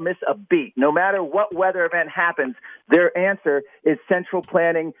 They don't miss a beat. No matter what weather event happens, their answer is central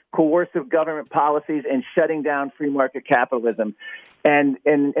planning, coercive government policies, and shutting down free market capitalism. And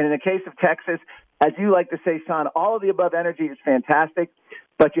in the case of Texas, as you like to say, Sean, all of the above energy is fantastic,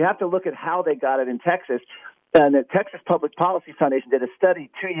 but you have to look at how they got it in Texas. And the Texas Public Policy Foundation did a study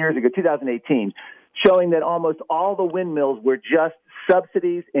 2 years ago, 2018, showing that almost all the windmills were just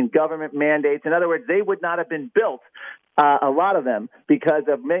subsidies and government mandates. In other words, they would not have been built, a lot of them, because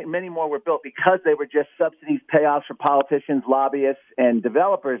of many more were built because they were just subsidies, payoffs for politicians, lobbyists, and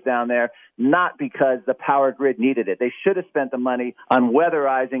developers down there, not because the power grid needed it. They should have spent the money on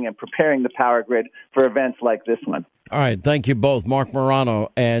weatherizing and preparing the power grid for events like this one. All right. Thank you both, Mark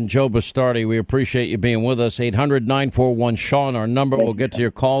Morano and Joe Bastardi. We appreciate you being with us. 800-941-SEAN, our number. We'll get to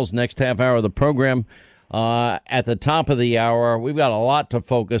your calls next half hour of the program. At the top of the hour, we've got a lot to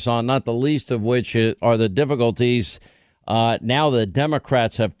focus on, not the least of which are the difficulties. Now the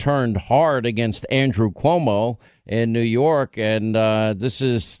Democrats have turned hard against Andrew Cuomo in New York, and this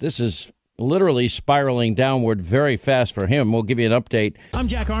is literally spiraling downward very fast for him. We'll give you an update. I'm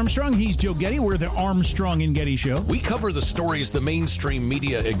Jack Armstrong. He's Joe Getty. We're the Armstrong and Getty Show. We cover the stories the mainstream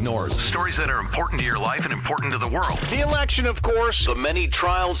media ignores. Stories that are important to your life and important to the world. The election, of course. The many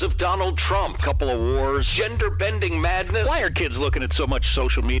trials of Donald Trump. Couple of wars. Gender-bending madness. Why are kids looking at so much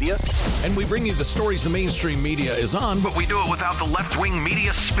social media? And we bring you the stories the mainstream media is on, but we do it without the left-wing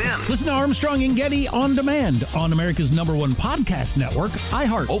media spin. Listen to Armstrong and Getty on demand on America's #1 podcast network,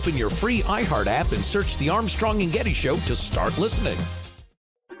 iHeart. Open your free iHeart app and search The Armstrong and Getty Show to start listening.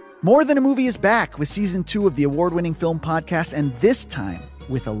 More Than a Movie is back with Season 2 of the award-winning film podcast, and this time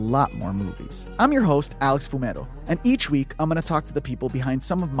with a lot more movies. I'm your host, Alex Fumero, and each week I'm going to talk to the people behind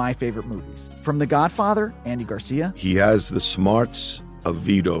some of my favorite movies. From The Godfather, Andy Garcia. He has the smarts of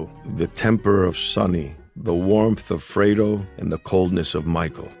Vito, the temper of Sonny, the warmth of Fredo, and the coldness of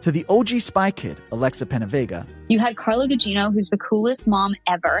Michael. To the OG Spy Kid, Alexa Penavega. You had Carla Gugino, who's the coolest mom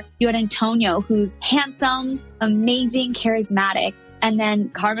ever. You had Antonio, who's handsome, amazing, charismatic. And then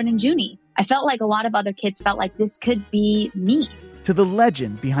Carmen and Junie. I felt like a lot of other kids felt like this could be me. To the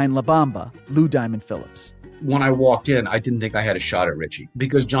legend behind La Bamba, Lou Diamond Phillips. When I walked in, I didn't think I had a shot at Richie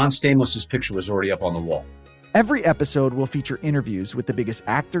because John Stamos' picture was already up on the wall. Every episode will feature interviews with the biggest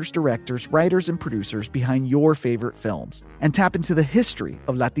actors, directors, writers, and producers behind your favorite films and tap into the history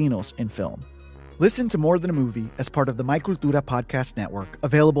of Latinos in film. Listen to More Than a Movie as part of the My Cultura podcast network,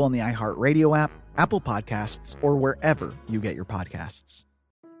 available on the iHeartRadio app, Apple Podcasts, or wherever you get your podcasts.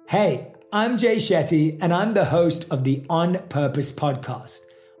 Hey, I'm Jay Shetty, and I'm the host of the On Purpose podcast.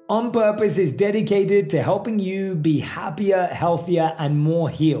 On Purpose is dedicated to helping you be happier, healthier, and more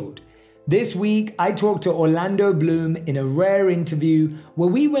healed. This week, I talked to Orlando Bloom in a rare interview where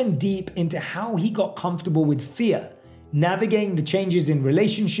we went deep into how he got comfortable with fear, navigating the changes in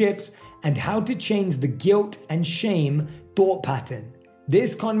relationships, and how to change the guilt and shame thought pattern.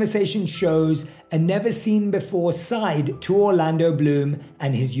 This conversation shows a never-seen-before side to Orlando Bloom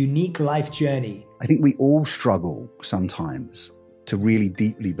and his unique life journey. I think we all struggle sometimes to really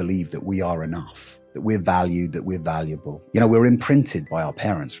deeply believe that we are enough, that we're valued, that we're valuable. You know, we're imprinted by our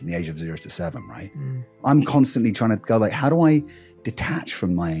parents from the age of 0 to 7, right? I'm constantly trying to go like, how do I detach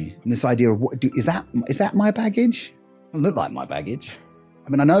from this idea of is that my baggage? It doesn't look like my baggage. I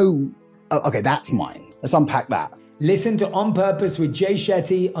mean, I know, okay, that's mine. Let's unpack that. Listen to On Purpose with Jay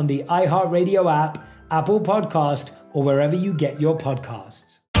Shetty on the iHeartRadio app, Apple Podcast, or wherever you get your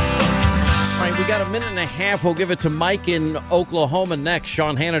podcasts. All right, we got a minute and a half. We'll give it to Mike in Oklahoma next.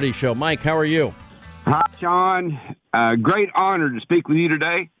 Sean Hannity Show. Mike, how are you? Hi, Sean. Great honor to speak with you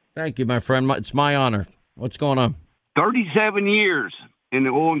today. Thank you, my friend. It's my honor. What's going on? 37 years in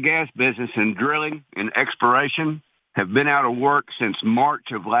the oil and gas business and drilling and exploration. Have been out of work since March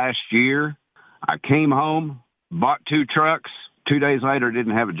of last year. I came home, bought 2 trucks. 2 days later,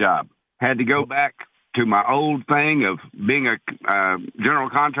 didn't have a job. Had to go back to my old thing of being a general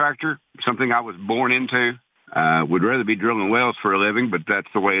contractor, something I was born into. Would rather be drilling wells for a living, but that's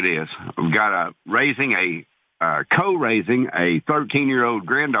the way it is. I've got co-raising a 13-year-old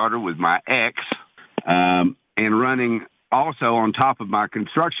granddaughter with my ex, and running also on top of my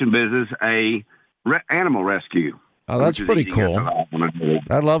construction business a animal rescue. Oh, that's pretty cool.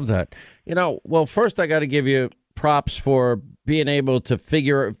 I love that. You know, well, first I got to give you props for being able to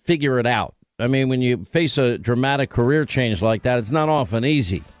figure it out. I mean, when you face a dramatic career change like that, it's not often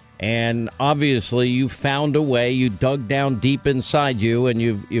easy. And obviously, you found a way. You dug down deep inside you, and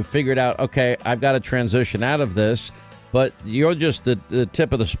you figured out, okay, I've got to transition out of this. But you're just the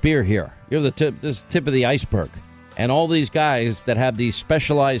tip of the spear here. You're the tip of the iceberg. And all these guys that have these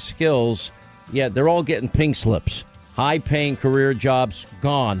specialized skills, yeah, they're all getting pink slips. High-paying career jobs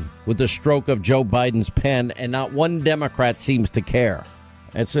gone with the stroke of Joe Biden's pen, and not one Democrat seems to care.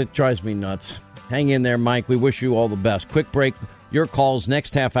 It drives me nuts. Hang in there, Mike. We wish you all the best. Quick break. Your calls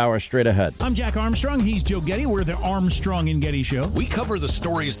next half hour straight ahead. I'm Jack Armstrong. He's Joe Getty. We're the Armstrong and Getty Show. We cover the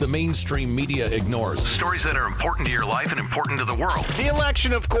stories the mainstream media ignores. Stories that are important to your life and important to the world. The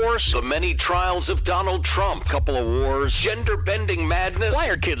election, of course. The many trials of Donald Trump. Couple of wars. Gender-bending madness. Why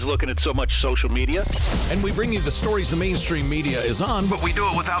are kids looking at so much social media? And we bring you the stories the mainstream media is on, but we do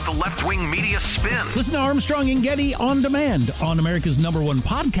it without the left-wing media spin. Listen to Armstrong and Getty on demand on America's #1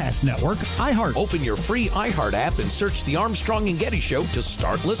 podcast network, iHeart. Open your free iHeart app and search the Armstrong and Getty Show to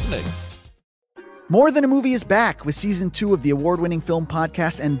start listening. More Than a Movie is back with Season 2 of the award-winning film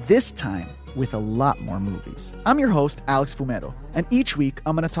podcast, and this time with a lot more movies. I'm your host, Alex Fumero, and each week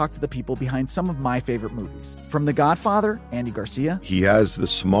I'm going to talk to the people behind some of my favorite movies. From The Godfather, Andy Garcia. He has the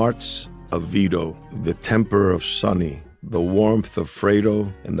smarts of Vito, the temper of Sonny, the warmth of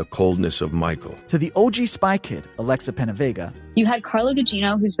Fredo, and the coldness of Michael. To the OG Spy Kid, Alexa Penavega. You had Carla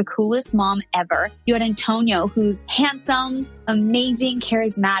Gugino, who's the coolest mom ever. You had Antonio, who's handsome, amazing,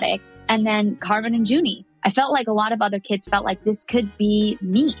 charismatic. And then Carmen and Junie. I felt like a lot of other kids felt like this could be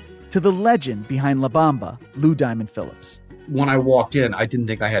me. To the legend behind La Bamba, Lou Diamond Phillips. When I walked in, I didn't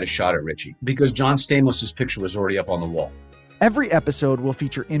think I had a shot at Richie because John Stamos' picture was already up on the wall. Every episode will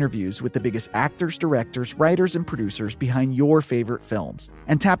feature interviews with the biggest actors, directors, writers, and producers behind your favorite films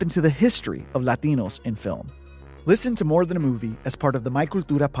and tap into the history of Latinos in film. Listen to More Than a Movie as part of the My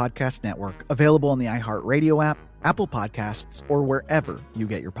Cultura podcast network, available on the iHeartRadio app, Apple Podcasts, or wherever you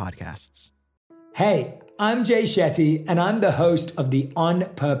get your podcasts. Hey, I'm Jay Shetty, and I'm the host of the On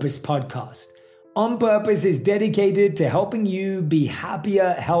Purpose podcast. On Purpose is dedicated to helping you be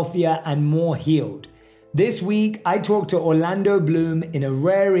happier, healthier, and more healed. This week, I talked to Orlando Bloom in a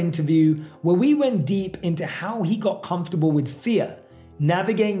rare interview where we went deep into how he got comfortable with fear,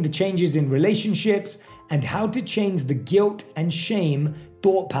 navigating the changes in relationships, and how to change the guilt and shame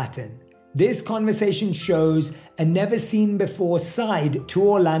thought pattern. This conversation shows a never-seen-before side to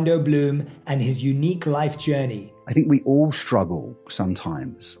Orlando Bloom and his unique life journey. I think we all struggle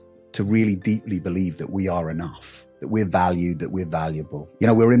sometimes to really deeply believe that we are enough, that we're valued, that we're valuable. You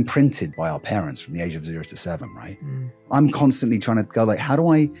know, we're imprinted by our parents from the age of 0 to 7, right? I'm constantly trying to go like, how do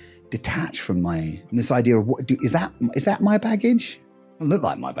I detach from this idea of is that my baggage? It doesn't look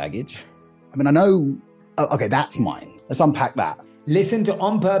like my baggage. I mean, I know, okay, that's mine. Let's unpack that. Listen to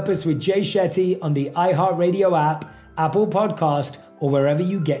On Purpose with Jay Shetty on the iHeartRadio app, Apple Podcast, or wherever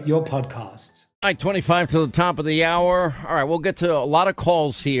you get your podcasts. All right, 25 to the top of the hour. All right, we'll get to a lot of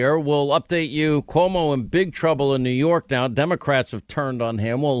calls here. We'll update you. Cuomo in big trouble in New York now. Democrats have turned on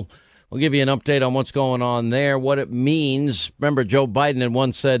him. We'll give you an update on what's going on there, what it means. Remember, Joe Biden had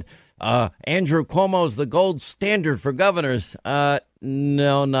once said, Andrew Cuomo is the gold standard for governors.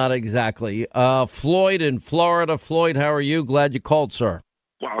 No, not exactly. Floyd in Florida. Floyd, how are you? Glad you called, sir.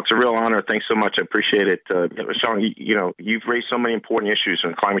 Wow, it's a real honor. Thanks so much. I appreciate it. Sean, you've raised so many important issues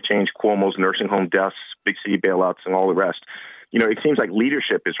on climate change, Cuomo's nursing home deaths, big city bailouts, and all the rest. It seems like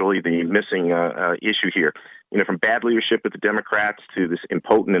leadership is really the missing issue here. From bad leadership with the Democrats to this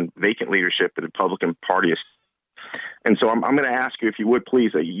impotent and vacant leadership of the Republican Party. And so I'm going to ask you, if you would,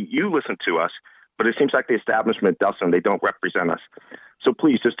 please, you listen to us, but it seems like the establishment doesn't. They don't represent us. So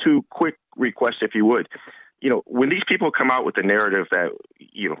please, just two quick requests, if you would. When these people come out with the narrative that,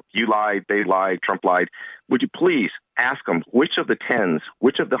 you lied, they lied, Trump lied, would you please ask them which of the tens,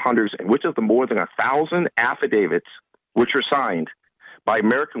 which of the hundreds, and which of the more than 1,000 affidavits which are signed by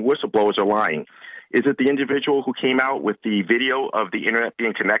American whistleblowers are lying? Is it the individual who came out with the video of the internet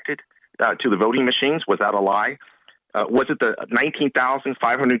being connected to the voting machines? Was that a lie? Was it the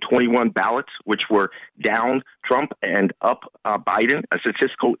 19,521 ballots which were down Trump and up Biden, a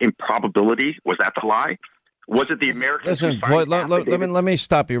statistical improbability? Was that the lie? Was it the Americans? Listen, Floyd, let me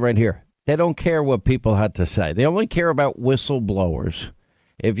stop you right here. They don't care what people had to say. They only care about whistleblowers.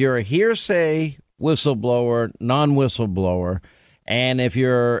 If you're a hearsay whistleblower, non-whistleblower, and if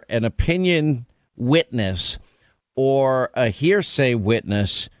you're an opinion witness or a hearsay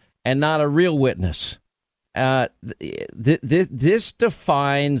witness and not a real witness, this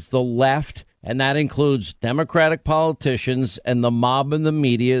defines the left, and that includes Democratic politicians and the mob and the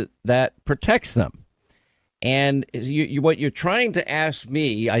media that protects them. And what you're trying to ask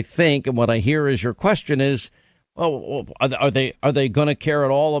me, I think, and what I hear is your question is, well, are they going to care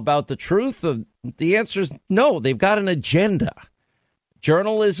at all about the truth? The answer is no. They've got an agenda.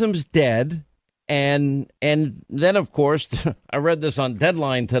 Journalism's dead. And then, of course, I read this on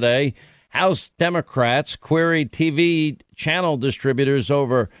Deadline today. House Democrats queried TV channel distributors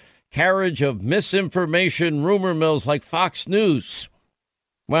over carriage of misinformation rumor mills like Fox News.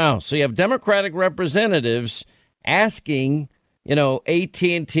 Wow. So you have Democratic representatives asking,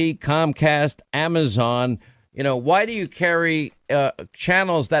 AT&T, Comcast, Amazon, why do you carry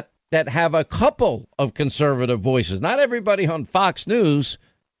channels that have a couple of conservative voices? Not everybody on Fox News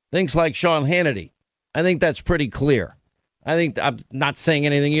thinks like Sean Hannity. I think that's pretty clear. I think I'm not saying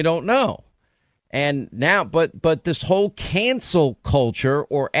anything you don't know. And now, but this whole cancel culture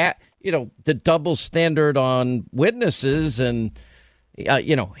or, the double standard on witnesses and,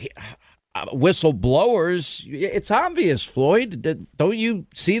 whistleblowers, it's obvious, Floyd. Don't you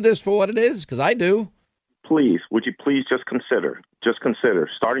see this for what it is? Because I do. Please, would you please just consider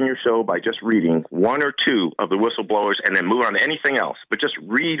starting your show by just reading one or two of the whistleblowers and then move on to anything else. But just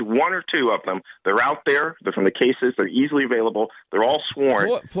read one or two of them. They're out there. They're from the cases. They're easily available. They're all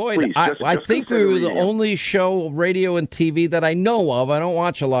sworn. Floyd, please, I think we were the only show, radio and TV, that I know of. I don't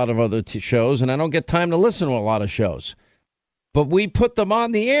watch a lot of other shows, and I don't get time to listen to a lot of shows. But we put them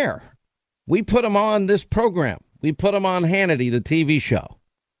on the air. We put them on this program. We put them on Hannity, the TV show.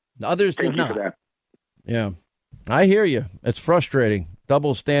 The others did not. Thank you for that. Yeah, I hear you. It's frustrating.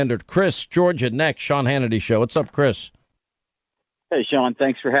 Double standard. Chris, Georgia, next. Sean Hannity Show. What's up, Chris? Hey, Sean.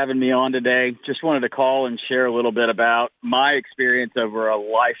 Thanks for having me on today. Just wanted to call and share a little bit about my experience over a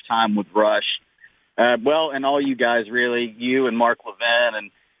lifetime with Rush. And all you guys, really, you and Mark Levin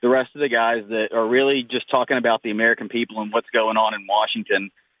and the rest of the guys that are really just talking about the American people and what's going on in Washington.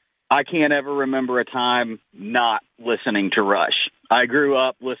 I can't ever remember a time not listening to Rush. I grew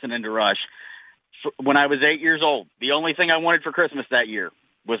up listening to Rush. When I was 8 years old, the only thing I wanted for Christmas that year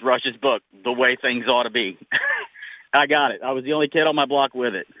was Rush's book, The Way Things Ought to Be. I got it. I was the only kid on my block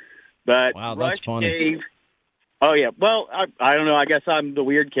with it. But wow, Rush that's funny. Oh, yeah. Well, I don't know. I guess I'm the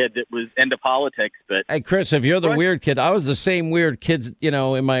weird kid that was into politics. But Hey, Chris, if you're the weird kid, I was the same weird kid,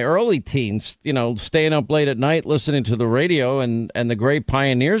 in my early teens, staying up late at night, listening to the radio and the great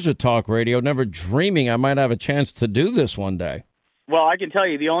pioneers of talk radio, never dreaming I might have a chance to do this one day. Well, I can tell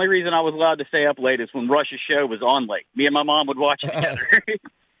you the only reason I was allowed to stay up late is when Rush's show was on late. Me and my mom would watch it together.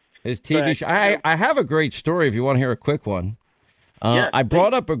 His TV show. I have a great story if you want to hear a quick one. I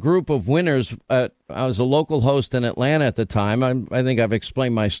brought up a group of winners. I was a local host in Atlanta at the time. I think I've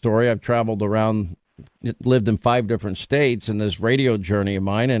explained my story. I've traveled around, lived in 5 different states in this radio journey of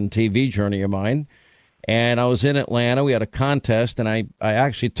mine and TV journey of mine. And I was in Atlanta. We had a contest, and I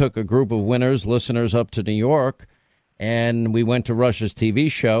actually took a group of winners, listeners, up to New York. And we went to Rush's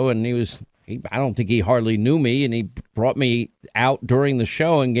TV show, and I don't think he hardly knew me, and he brought me out during the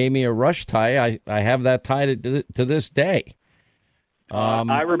show and gave me a Rush tie. I have that tie to this day.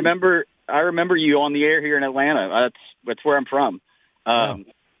 I remember you on the air here in Atlanta. That's where I'm from.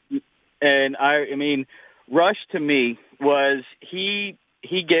 And I mean, Rush to me was he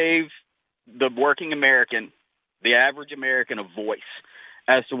gave the working American, the average American, a voice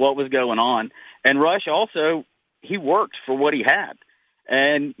as to what was going on. And Rush also, he worked for what he had.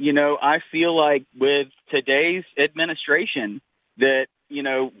 And, I feel like with today's administration that,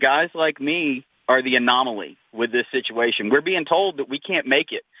 guys like me are the anomaly with this situation. We're being told that we can't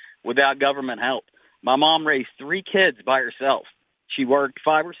make it without government help. My mom raised 3 kids by herself. She worked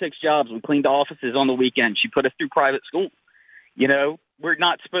 5 or 6 jobs. We cleaned offices on the weekend. She put us through private school. We're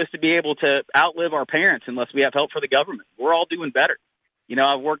not supposed to be able to outlive our parents unless we have help for the government. We're all doing better.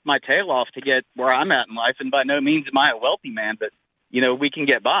 I've worked my tail off to get where I'm at in life, and by no means am I a wealthy man, but, we can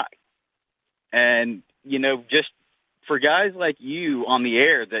get by. And, just for guys like you on the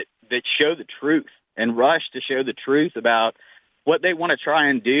air that show the truth, and Rush to show the truth about what they want to try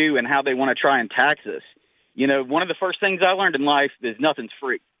and do and how they want to try and tax us. One of the first things I learned in life is nothing's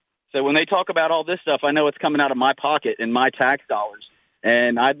free. So when they talk about all this stuff, I know it's coming out of my pocket and my tax dollars.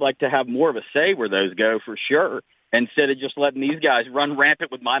 And I'd like to have more of a say where those go for sure, instead of just letting these guys run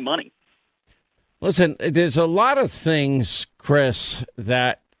rampant with my money. Listen, there's a lot of things, Chris,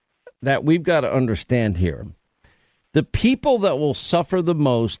 that we've got to understand here. The people that will suffer the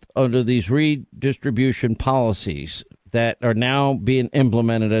most under these redistribution policies that are now being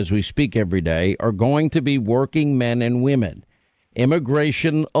implemented as we speak every day are going to be working men and women.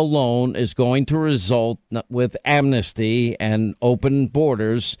 Immigration alone is going to result with amnesty and open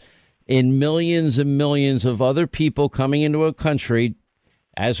borders in millions and millions of other people coming into a country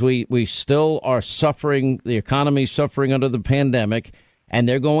as we still are suffering, the economy suffering under the pandemic, and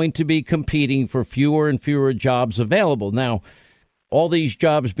they're going to be competing for fewer and fewer jobs available. Now, all these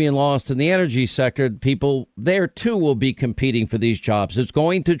jobs being lost in the energy sector, people there, too, will be competing for these jobs. It's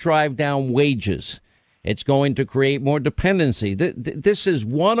going to drive down wages. It's going to create more dependency. This is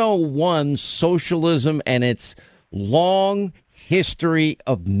 101 socialism and its long history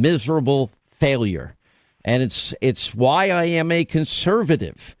of miserable failure. And it's why I am a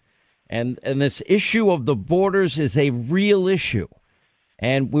conservative. And this issue of the borders is a real issue.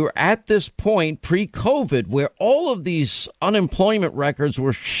 And we were at this point pre-COVID where all of these unemployment records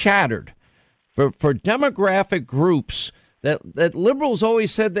were shattered for demographic groups that liberals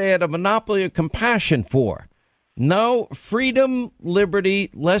always said they had a monopoly of compassion for. No, freedom,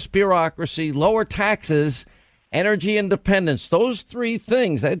 liberty, less bureaucracy, lower taxes, energy independence. Those 3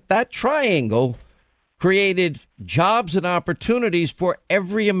 things, that triangle created jobs and opportunities for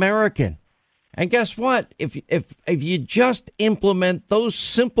every American. And guess what? If you just implement those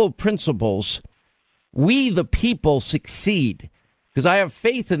simple principles, we, the people, succeed. Because I have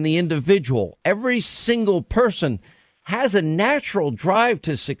faith in the individual. Every single person has a natural drive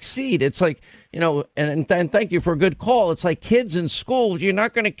to succeed. It's like, and thank you for a good call. It's like kids in school. You're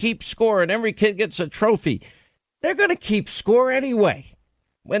not going to keep score and every kid gets a trophy. They're going to keep score anyway.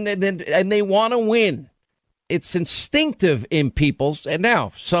 And they want to win. It's instinctive in people. And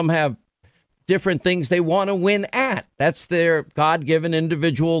now some have different things they want to win at. That's their God-given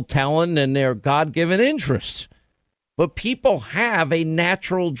individual talent and their God-given interests. But people have a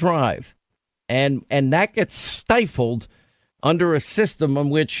natural drive, and that gets stifled under a system in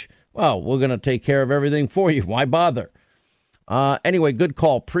which, well, we're going to take care of everything for you. Why bother? Anyway, good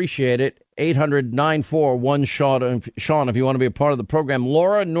call. Appreciate it. 800-941-SEAN. Sean, if you want to be a part of the program.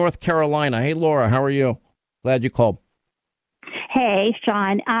 Laura, North Carolina. Hey, Laura, how are you? Glad you called. Hey,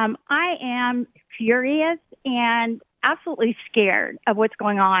 Sean. I am furious and absolutely scared of what's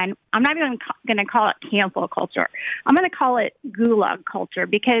going on. I'm not even going to call it cancel culture. I'm going to call it gulag culture,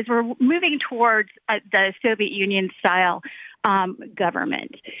 because we're moving towards the Soviet Union style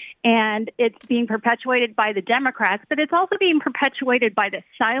government. And it's being perpetuated by the Democrats, but it's also being perpetuated by the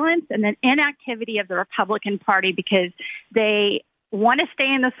silence and the inactivity of the Republican Party, because they want to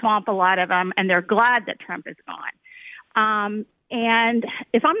stay in the swamp, a lot of them, and they're glad that Trump is gone. And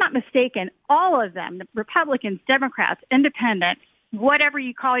if I'm not mistaken, all of them, the Republicans, Democrats, independents, whatever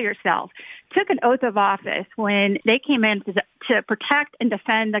you call yourself, took an oath of office when they came in to protect and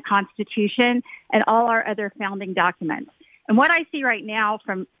defend the Constitution and all our other founding documents. And what I see right now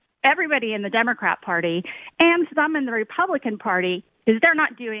from everybody in the Democrat Party and some in the Republican Party is they're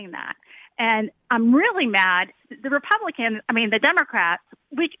not doing that. And I'm really mad. The Democrats,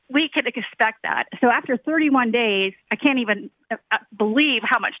 we could expect that. So after 31 days, I can't even believe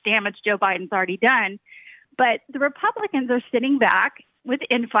how much damage Joe Biden's already done. But the Republicans are sitting back with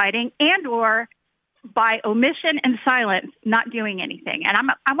infighting and or by omission and silence, not doing anything.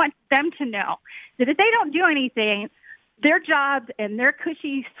 And I want them to know that if they don't do anything, their jobs and their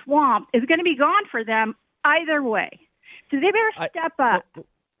cushy swamp is going to be gone for them either way. So they better step up.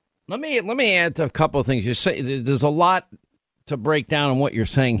 Let me add to a couple of things. You say there's a lot to break down on what you're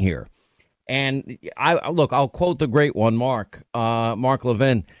saying here, and I'll quote the great one, Mark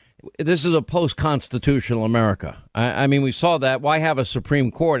Levin. This is a post-constitutional America. I mean, we saw that. Why have a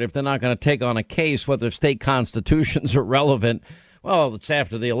Supreme Court if they're not going to take on a case whether state constitutions are relevant? Well, it's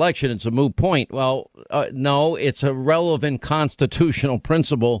after the election. It's a moot point. Well, no, it's a relevant constitutional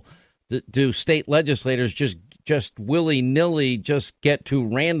principle. Do state legislators just willy-nilly just get to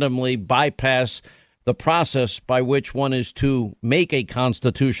randomly bypass the process by which one is to make a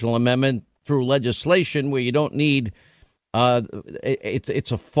constitutional amendment through legislation where you don't need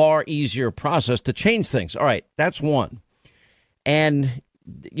it's a far easier process to change things. All right, that's one. And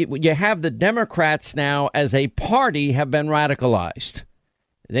you have the Democrats now as a party have been radicalized.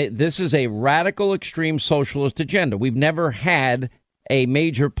 This is a radical extreme socialist agenda. We've never had a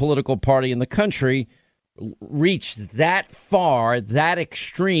major political party in the country reach that far, that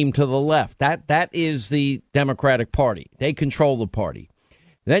extreme to the left. That is the Democratic Party. They control the party.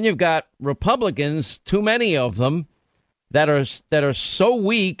 Then you've got Republicans, too many of them, that are so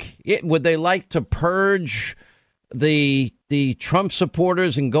weak. Would they like to purge the Trump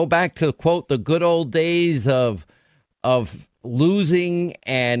supporters and go back to, quote, the good old days of losing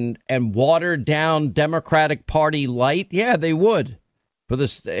and watered down Democratic Party light? Yeah, they would, for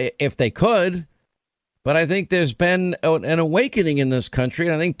this if they could. But I think there's been an awakening in this country,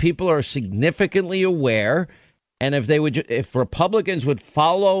 and I think people are significantly aware. And if Republicans would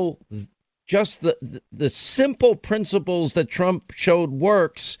follow just the simple principles that Trump showed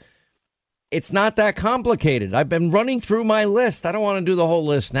works, it's not that complicated. I've been running through my list. I don't want to do the whole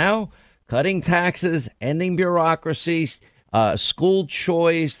list now. Cutting taxes, ending bureaucracy, school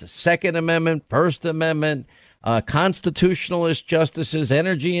choice, the Second Amendment, First Amendment, constitutionalist justices,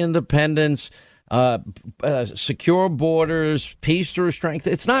 energy independence, secure borders, peace through strength.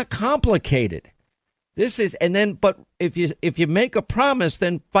 It's not complicated. This is, but if you make a promise,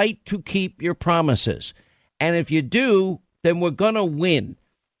 then fight to keep your promises. And if you do, then we're going to win,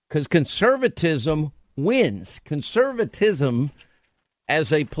 because conservatism wins. Conservatism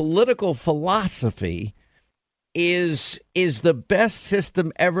as a political philosophy is the best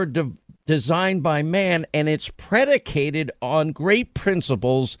system ever designed by man, and it's predicated on great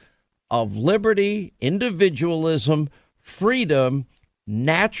principles of liberty, individualism, freedom,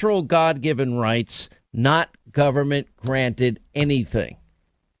 natural God-given rights, not government-granted anything,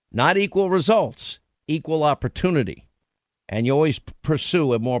 not equal results, equal opportunity. And you always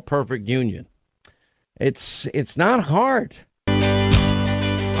pursue a more perfect union. It's not hard. All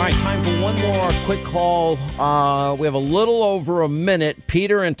right, time for one more quick call. We have a little over a minute.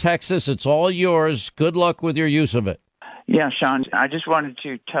 Peter in Texas, it's all yours. Good luck with your use of it. Yeah, Sean, I just wanted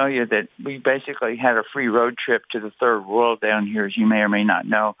to tell you that we basically had a free road trip to the third world down here, as you may or may not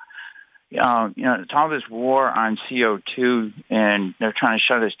know. It's all this war on CO2, and they're trying to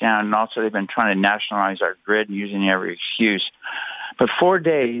shut us down, and also they've been trying to nationalize our grid and using every excuse. But 4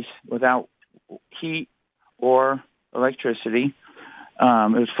 days without heat or electricity, it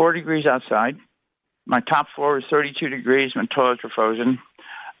was 4 degrees outside. My top floor was 32 degrees. My toilets were frozen.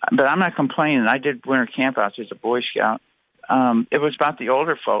 But I'm not complaining. I did winter campouts as a Boy Scout. It was about the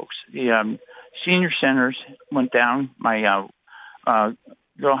older folks. The senior centers went down. My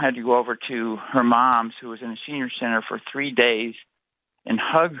girl had to go over to her mom's, who was in a senior center, for 3 days and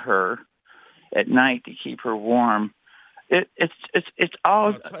hug her at night to keep her warm. It's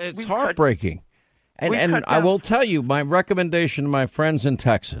heartbreaking. And I will tell you, my recommendation to my friends in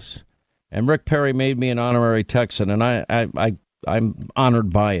Texas, and Rick Perry made me an honorary Texan, and I'm honored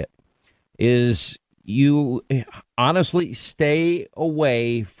by it, is you honestly stay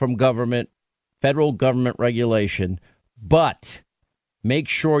away from federal government regulation, but make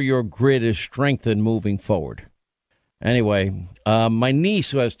sure your grid is strengthened moving forward. Anyway, my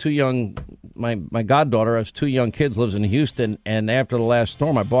niece, who has my goddaughter has 2 young kids, lives in Houston, and after the last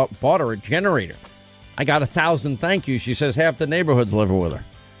storm, I bought her a generator. I got 1,000 thank yous. She says half the neighborhood's living with her.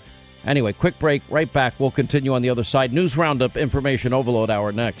 Anyway, quick break, right back. We'll continue on the other side. News Roundup, Information Overload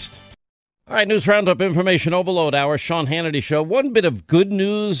Hour next. All right, News Roundup, Information Overload Hour, Sean Hannity Show. One bit of good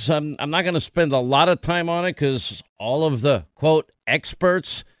news. I'm not going to spend a lot of time on it because all of the, quote,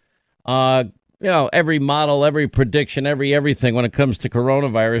 experts, every model, every prediction, everything when it comes to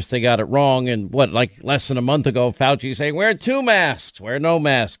coronavirus, they got it wrong. And like less than a month ago, Fauci saying, wear 2 masks, wear no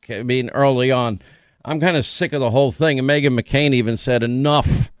mask. I mean, early on. I'm kind of sick of the whole thing. And Meghan McCain even said,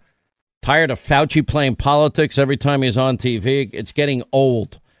 enough. Tired of Fauci playing politics every time he's on TV. It's getting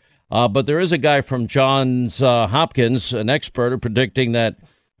old. But there is a guy from Johns Hopkins, an expert, predicting that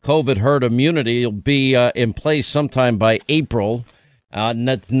COVID herd immunity will be in place sometime by April. And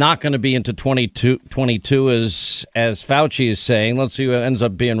that's not going to be into 2022, as Fauci is saying. Let's see who ends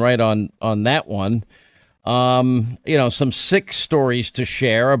up being right on that one. Some sick stories to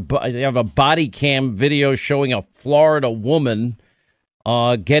share. They have a body cam video showing a Florida woman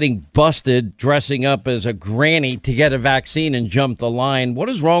getting busted dressing up as a granny to get a vaccine and jump the line. What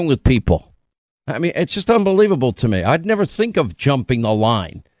is wrong with people? I mean, it's just unbelievable to me. I'd never think of jumping the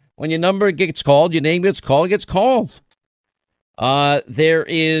line. When your number gets called, your name gets called, it gets called. There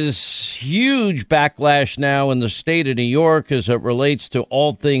is huge backlash now in the state of New York as it relates to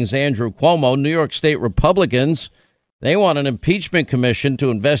all things Andrew Cuomo. New York State Republicans, they want an impeachment commission to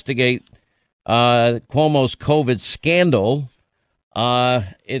investigate Cuomo's COVID scandal.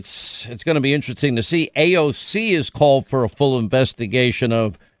 It's going to be interesting to see. AOC has called for a full investigation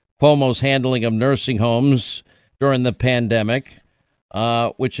of Cuomo's handling of nursing homes during the pandemic,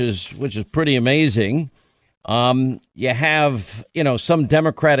 which is pretty amazing. You have, some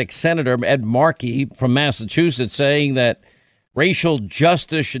Democratic Senator, Ed Markey from Massachusetts, saying that racial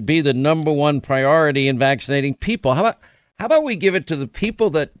justice should be the number one priority in vaccinating people. How about we give it to the people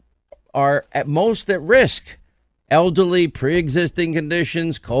that are at most at risk? Elderly, pre-existing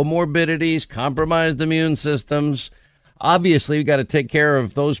conditions, comorbidities, compromised immune systems. Obviously, we've got to take care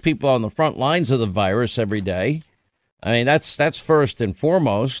of those people on the front lines of the virus every day. I mean, that's first and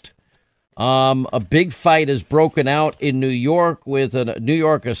foremost. A big fight has broken out in New York with a New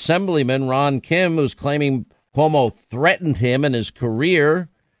York Assemblyman, Ron Kim, who's claiming Cuomo threatened him and his career.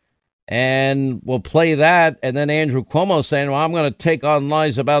 And we'll play that. And then Andrew Cuomo saying, well, I'm going to take on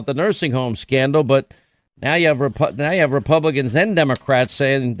lies about the nursing home scandal. But now you have Republicans and Democrats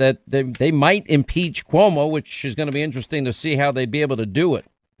saying that they might impeach Cuomo, which is going to be interesting to see how they'd be able to do it.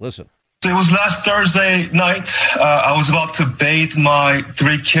 Listen. It was last Thursday night. I was about to bathe my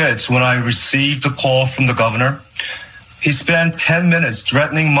 3 kids when I received a call from the governor. He spent 10 minutes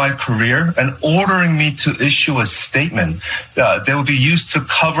threatening my career and ordering me to issue a statement that would be used to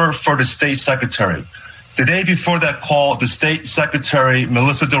cover for the state secretary. The day before that call, the state secretary,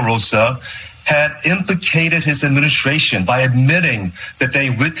 Melissa DeRosa, had implicated his administration by admitting that they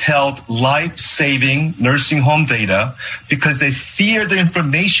withheld life-saving nursing home data because they feared the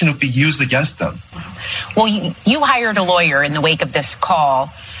information would be used against them. Well, you hired a lawyer in the wake of this call.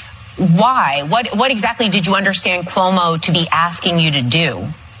 Why? What exactly did you understand Cuomo to be asking you to do?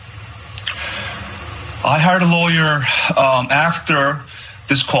 I hired a lawyer after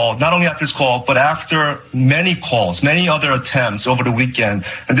this call, not only after this call, but after many calls, many other attempts over the weekend.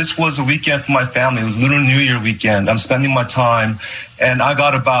 And this was a weekend for my family. It was Lunar New Year weekend. I'm spending my time, and I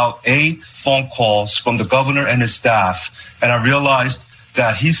got about 8 phone calls from the governor and his staff. And I realized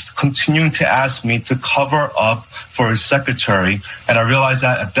that he's continuing to ask me to cover up for his secretary. And I realized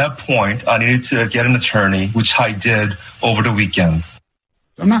that at that point, I needed to get an attorney, which I did over the weekend.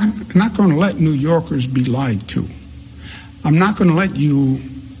 I'm not going to let New Yorkers be lied to. I'm not going to let you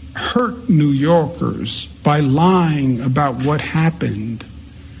hurt New Yorkers by lying about what happened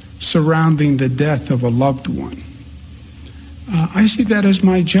surrounding the death of a loved one. I see that as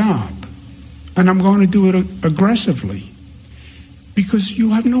my job, and I'm going to do it aggressively because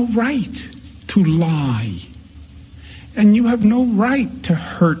you have no right to lie, and you have no right to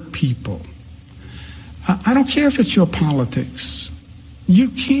hurt people. I don't care if it's your politics. You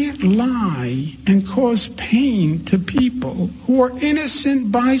can't lie and cause pain to people who are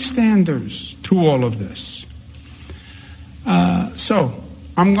innocent bystanders to all of this. So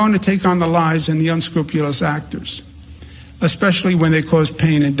I'm going to take on the lies and the unscrupulous actors, especially when they cause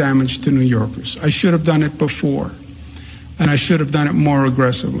pain and damage to New Yorkers. I should have done it before, and I should have done it more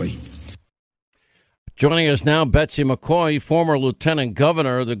aggressively. Joining us now, Betsy McCoy, former lieutenant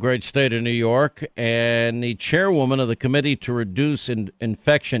governor of the great state of New York and the chairwoman of the Committee to Reduce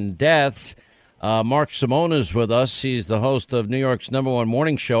Infection Deaths. Mark Simone is with us. He's the host of New York's #1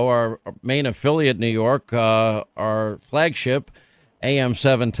 morning show, our main affiliate, New York, our flagship, AM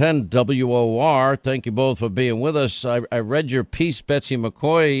 710 WOR. Thank you both for being with us. I read your piece, Betsy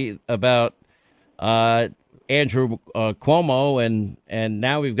McCoy, about Andrew Cuomo, and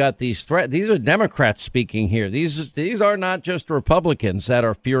now we've got these threats. These are Democrats speaking here. These are not just Republicans that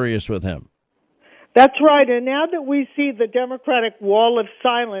are furious with him. That's right. And now that we see the Democratic wall of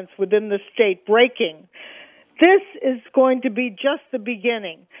silence within the state breaking, this is going to be just the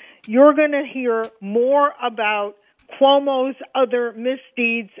beginning. You're going to hear more about Cuomo's other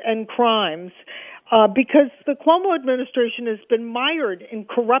misdeeds and crimes because the Cuomo administration has been mired in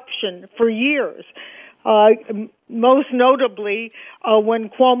corruption for years. Most notably, when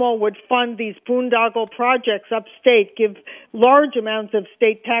Cuomo would fund these boondoggle projects upstate, give large amounts of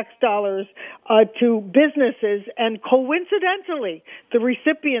state tax dollars to businesses, and coincidentally, the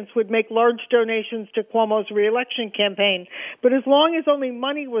recipients would make large donations to Cuomo's reelection campaign. But as long as only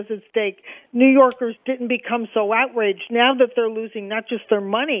money was at stake, New Yorkers didn't become so outraged. Now that they're losing not just their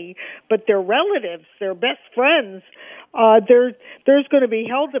money, but their relatives, their best friends, there's going to be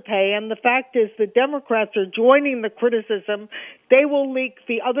hell to pay. And the fact is the Democrats are joining the criticism. They will leak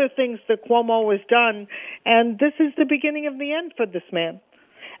the other things that Cuomo has done. And this is the beginning of the end for this man.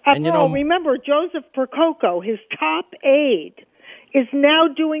 After all, remember, Joseph Percoco, his top aide, is now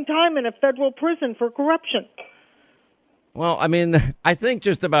doing time in a federal prison for corruption. Well, I mean, I think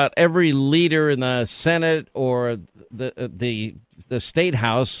just about every leader in the Senate or the state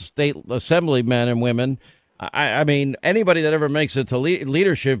house, state assemblymen and women, I mean, anybody that ever makes it to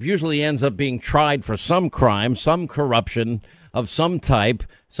leadership usually ends up being tried for some crime, some corruption of some type,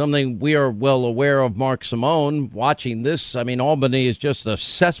 something we are well aware of. Mark Simone, watching this, I mean, Albany is just a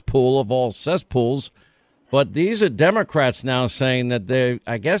cesspool of all cesspools. But these are Democrats now saying that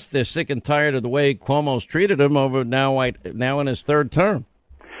I guess they're sick and tired of the way Cuomo's treated him over now in his third term.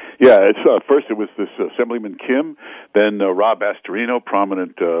 Yeah, it's first it was this Assemblyman Kim, then Rob Astorino,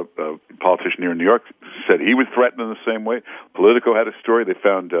 prominent politician here in New York, said he was threatened in the same way. Politico had a story. They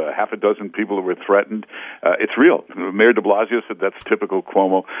found half a dozen people who were threatened. It's real. Mayor de Blasio said that's typical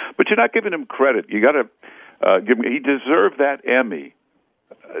Cuomo. But you're not giving him credit. You got to give him. He deserved that Emmy.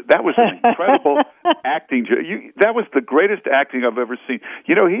 That was an incredible acting. That was the greatest acting I've ever seen.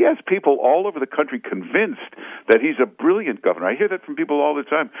 You know, he has people all over the country convinced that he's a brilliant governor. I hear that from people all the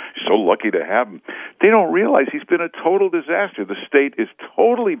time. So lucky to have him. They don't realize he's been a total disaster. The state is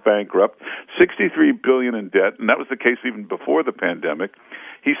totally bankrupt, $63 billion in debt, and that was the case even before the pandemic.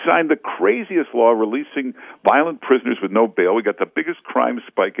 He signed the craziest law releasing violent prisoners with no bail. We got the biggest crime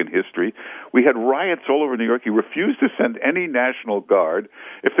spike in history. We had riots all over New York. He refused to send any National Guard.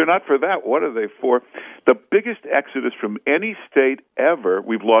 If they're not for that, what are they for? The biggest exodus from any state ever.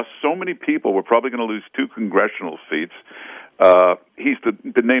 We've lost so many people. We're probably going to lose 2 congressional seats. He's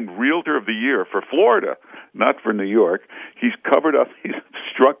been named Realtor of the Year for Florida, not for New York. He's covered up, he's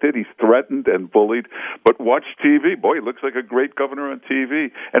obstructed, he's threatened and bullied. But watch TV. Boy, he looks like a great governor on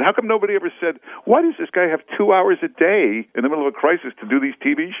TV. And how come nobody ever said, why does this guy have 2 hours a day in the middle of a crisis to do these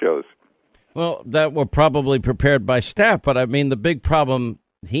TV shows? Well, that were probably prepared by staff. But, I mean, the big problem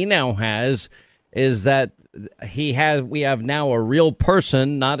he now has is that we have now a real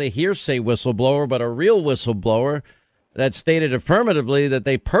person, not a hearsay whistleblower, but a real whistleblower that stated affirmatively that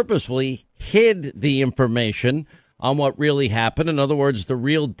they purposefully hid the information on what really happened. In other words, the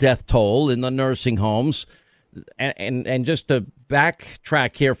real death toll in the nursing homes. And just to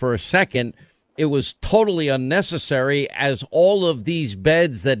backtrack here for a second, it was totally unnecessary, as all of these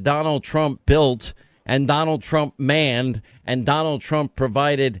beds that Donald Trump built and Donald Trump manned and Donald Trump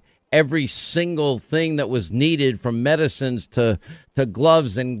provided every single thing that was needed, from medicines to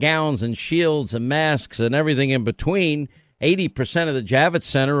gloves and gowns and shields and masks and everything in between. 80% of the Javits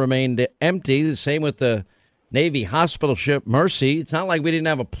Center remained empty. The same with the Navy hospital ship Mercy. It's not like we didn't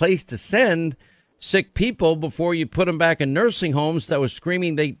have a place to send sick people before you put them back in nursing homes that was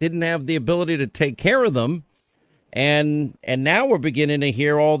screaming they didn't have the ability to take care of them. And now we're beginning to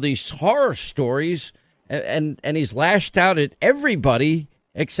hear all these horror stories, and he's lashed out at everybody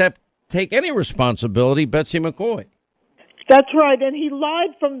except take any responsibility, Betsy McCoy. That's right, and he lied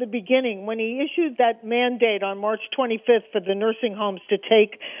from the beginning when he issued that mandate on March 25th for the nursing homes to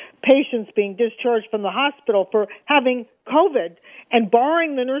take patients being discharged from the hospital for having COVID and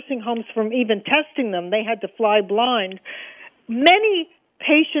barring the nursing homes from even testing them. They had to fly blind. Many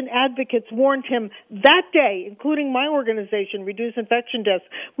patient advocates warned him that day, including my organization, Reduce Infection Deaths.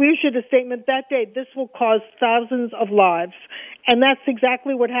 We issued a statement that day, this will cause thousands of lives. And that's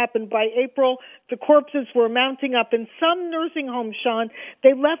exactly what happened. By April, the corpses were mounting up. In some nursing homes, Sean,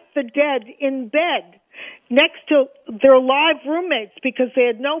 they left the dead in bed next to their live roommates because they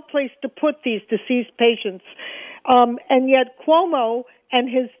had no place to put these deceased patients. And yet Cuomo and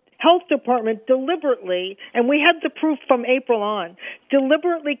his health department deliberately, and we had the proof from April on,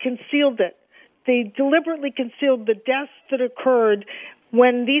 deliberately concealed it. They deliberately concealed the deaths that occurred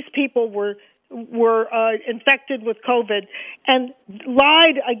when these people were infected with COVID and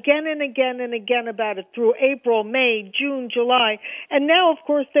lied again and again and again about it through April, May, June, July. And now, of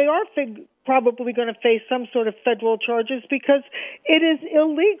course, they are probably going to face some sort of federal charges because it is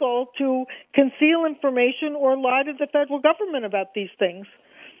illegal to conceal information or lie to the federal government about these things.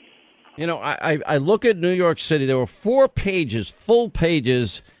 You know, I look at New York City. There were 4 pages, full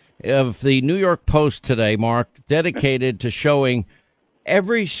pages of the New York Post today, Mark, dedicated to showing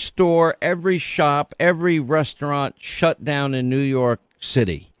every store, every shop, every restaurant shut down in New York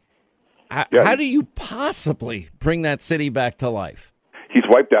City. How do you possibly bring that city back to life? He's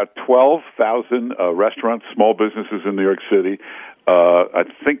wiped out 12,000 restaurants, small businesses in New York City. I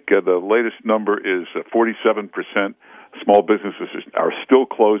think the latest number is 47%. Small businesses are still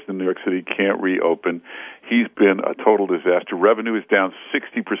closed in New York City, can't reopen. He's been a total disaster. Revenue is down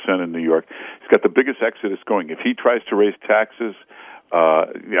 60% in New York. He's got the biggest exodus going. If he tries to raise taxes,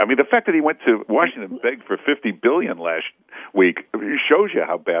 the fact that he went to Washington and begged for $50 billion last week shows you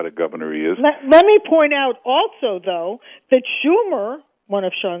how bad a governor he is. Let me point out also, though, that Schumer, one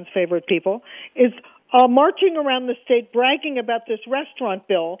of Sean's favorite people, is marching around the state bragging about this restaurant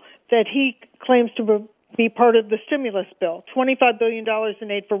bill that he claims to be part of the stimulus bill, $25 billion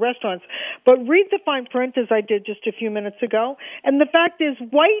in aid for restaurants. But read the fine print, as I did just a few minutes ago, and the fact is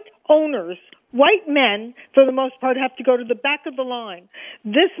white owners, white men, for the most part, have to go to the back of the line.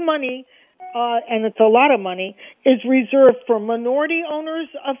 This money, and it's a lot of money, is reserved for minority owners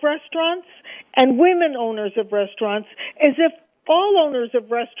of restaurants and women owners of restaurants, as if all owners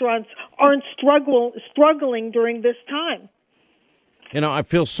of restaurants aren't struggling during this time. You know, I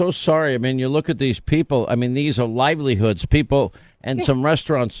feel so sorry. I mean, you look at these people. I mean, these are livelihoods. People and some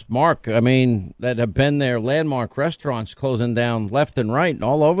restaurants, Mark, I mean, that have been there, landmark restaurants closing down left and right and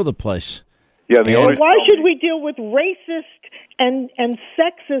all over the place. Yeah. Why should we deal with racist and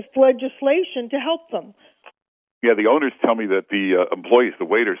sexist legislation to help them? Yeah, the owners tell me that the employees, the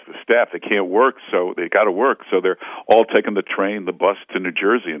waiters, the staff, they can't work, so they got to work. So they're all taking the train, the bus to New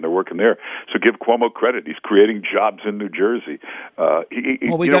Jersey, and they're working there. So give Cuomo credit; he's creating jobs in New Jersey.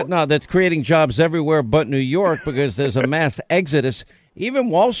 That's creating jobs everywhere but New York because there's a mass exodus.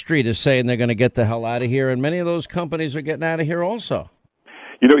 Even Wall Street is saying they're going to get the hell out of here, and many of those companies are getting out of here also.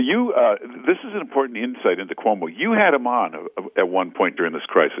 You know, this is an important insight into Cuomo. You had him on at one point during this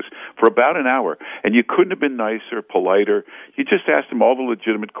crisis for about an hour, and you couldn't have been nicer, politer. You just asked him all the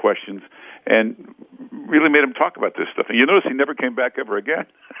legitimate questions and really made him talk about this stuff. And you notice he never came back ever again.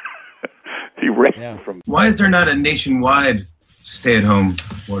 He ran from... Why is there not a nationwide stay-at-home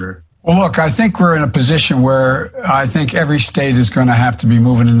order? Well, look, I think we're in a position where I think every state is going to have to be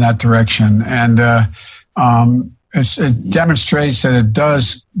moving in that direction. And it demonstrates that it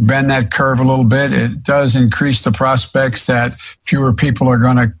does bend that curve a little bit. It does increase the prospects that fewer people are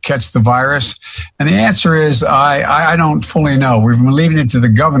going to catch the virus. And the answer is, I don't fully know. We've been leaving it to the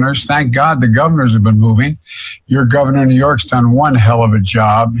governors. Thank God the governors have been moving. Your governor in New York's done one hell of a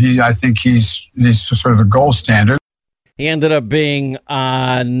job. I think he's sort of the gold standard. He ended up being,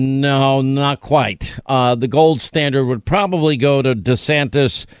 no, not quite. The gold standard would probably go to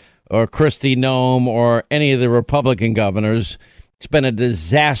DeSantis or Kristi Noem or any of the Republican governors. It's been a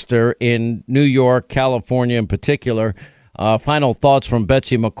disaster in New York, California in particular. Final thoughts from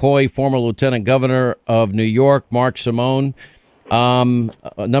Betsy McCoy, former lieutenant governor of New York, Mark Simone,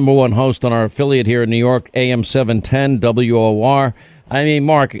 number one host on our affiliate here in New York, AM 710 WOR. I mean,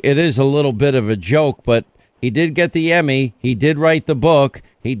 Mark, it is a little bit of a joke, but he did get the Emmy. He did write the book.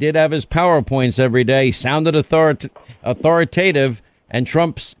 He did have his PowerPoints every day. He sounded authoritative. And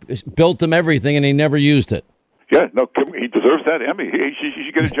Trump built him everything, and he never used it. Yeah, no, he deserves that Emmy. He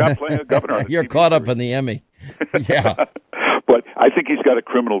should get a job playing a governor. You're caught up in the Emmy. Yeah. But I think he's got a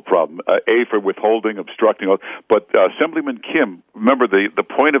criminal problem. A, for withholding, obstructing. But Assemblyman Kim, remember the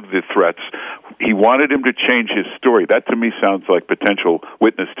point of the threats, he wanted him to change his story. That to me sounds like potential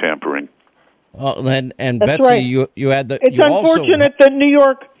witness tampering. And That's Betsy, right. you had the. It's you unfortunate that New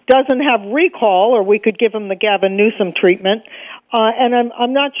York doesn't have recall, or we could give him the Gavin Newsom treatment. And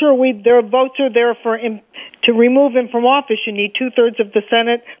I'm not sure their votes are there to remove him from office. You need 2/3 of the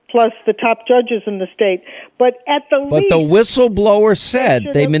Senate plus the top judges in the state. But at the But the whistleblower said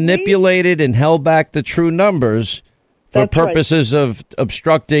they manipulated and held back the true numbers for purposes of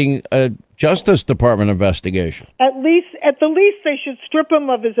obstructing a Justice Department investigation. At the least, they should strip him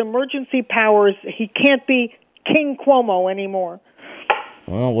of his emergency powers. He can't be King Cuomo anymore.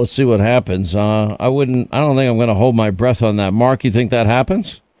 Well, let's see what happens. I don't think I'm going to hold my breath on that. Mark, you think that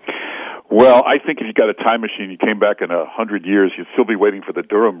happens? Well, I think if you got a time machine, you came back in 100 years, you'd still be waiting for the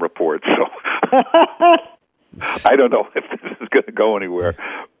Durham report. So I don't know if this is going to go anywhere,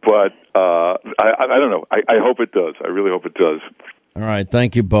 but I don't know. I hope it does. I really hope it does. All right.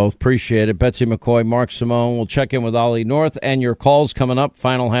 Thank you both. Appreciate it. Betsy McCoy, Mark Simone. We'll check in with Ollie North and your calls coming up.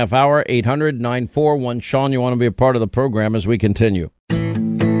 Final half hour, 800-941-SEAN. You want to be a part of the program as we continue.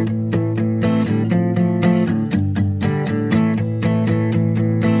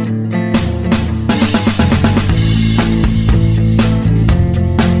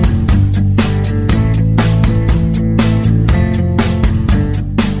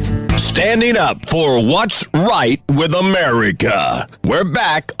 Standing up for what's right with America. We're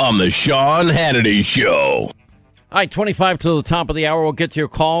back on the Sean Hannity Show. All right, 25 to the top of the hour. We'll get to your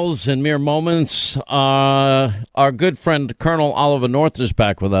calls in mere moments. Our good friend Colonel Oliver North is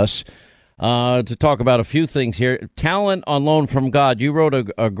back with us to talk about a few things here. Talent on loan from God. You wrote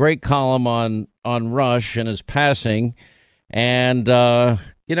a great column on Rush and his passing. And,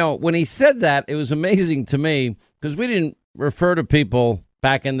 when he said that, it was amazing to me because we didn't refer to people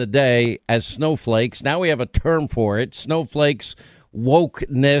back in the day as snowflakes. Now we have a term for it, snowflakes,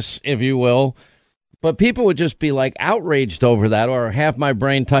 wokeness, if you will. But people would just be like outraged over that, or have my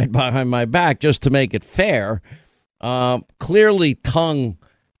brain tied behind my back just to make it fair. Clearly tongue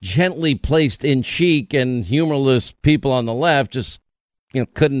gently placed in cheek, and humorless people on the left just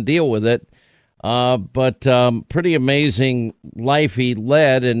couldn't deal with it. But pretty amazing life he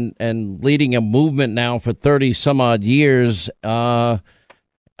led, and leading a movement now for 30 some odd years.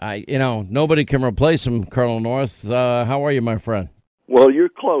 Nobody can replace him, Colonel North. How are you, my friend? Well, you're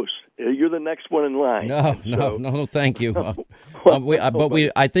close. You're the next one in line. No, thank you.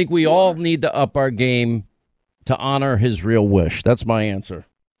 I think we all need to up our game to honor his real wish. That's my answer.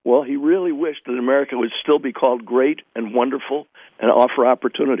 Well, he really wished that America would still be called great and wonderful and offer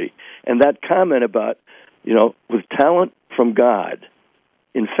opportunity. And that comment about, with talent from God,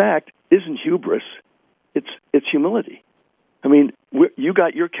 in fact, isn't hubris. It's humility. I mean, you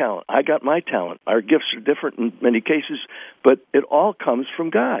got your talent. I got my talent. Our gifts are different in many cases, but it all comes from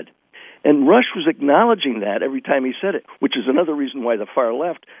God. And Rush was acknowledging that every time he said it, which is another reason why the far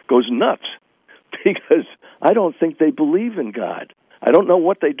left goes nuts, because I don't think they believe in God. I don't know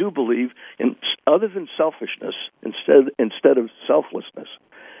what they do believe in other than selfishness instead of selflessness.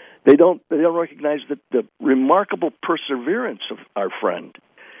 They don't recognize the remarkable perseverance of our friend.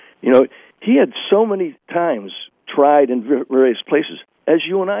 He had so many times tried in various places, as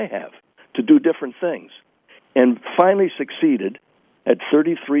you and I have, to do different things, and finally succeeded at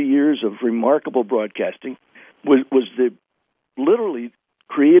 33 years of remarkable broadcasting, was the literally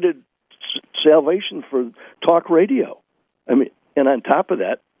created salvation for talk radio. I mean, and on top of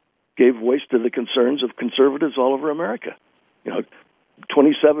that, gave voice to the concerns of conservatives all over America.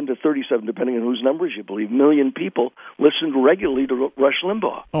 27 to 37, depending on whose numbers you believe, million people listened regularly to Rush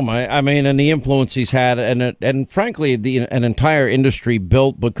Limbaugh. Oh my! I mean, and the influence he's had, and frankly, an entire industry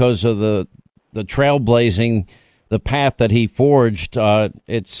built because of the trailblazing, the path that he forged.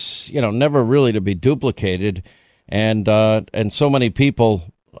 It's never really to be duplicated, and so many people.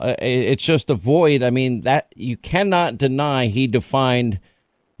 It's just a void. I mean, that you cannot deny he defined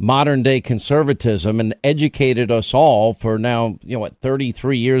modern day conservatism and educated us all for now,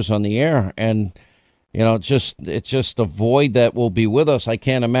 33 years on the air. And, it's just a void that will be with us. I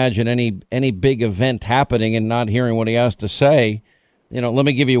can't imagine any big event happening and not hearing what he has to say. Let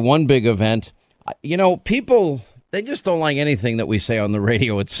me give you one big event. People, they just don't like anything that we say on the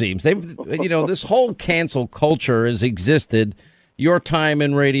radio, it seems. This whole cancel culture has existed. Your time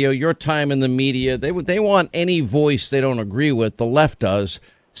in radio, your time in the media. They want any voice they don't agree with, the left does,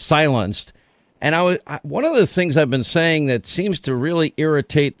 silenced. And one of the things I've been saying that seems to really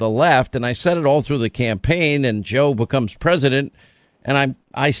irritate the left, and I said it all through the campaign, and Joe becomes president, and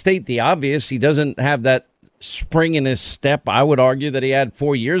I state the obvious. He doesn't have that spring in his step, I would argue, that he had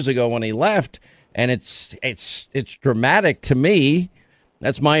 4 years ago when he left. And it's dramatic to me.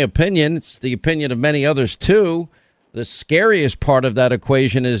 That's my opinion. It's the opinion of many others, too. The scariest part of that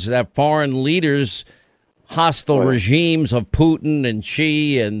equation is that foreign leaders, hostile regimes of Putin and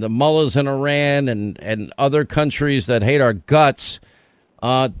Xi and the mullahs in Iran and other countries that hate our guts,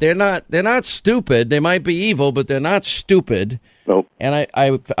 they're not stupid. They might be evil, but they're not stupid. Nope. And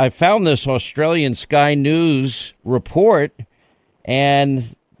I found this Australian Sky News report,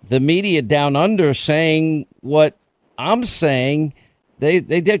 and the media down under saying what I'm saying. They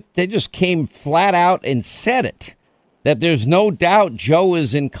just came flat out and said it, that there's no doubt Joe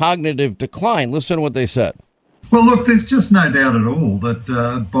is in cognitive decline. Listen to what they said. Well, look, there's just no doubt at all that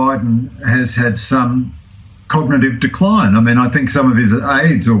Biden has had some cognitive decline. I mean, I think some of his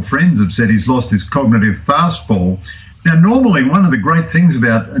aides or friends have said he's lost his cognitive fastball. Now, normally, one of the great things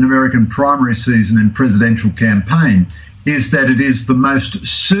about an American primary season and presidential campaign is that it is the most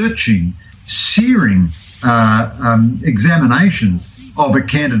searching, searing examination of a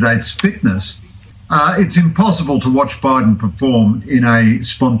candidate's fitness. It's impossible to watch Biden perform in a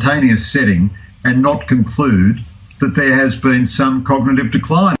spontaneous setting and not conclude that there has been some cognitive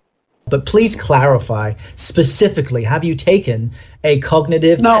decline. But please clarify specifically, have you taken a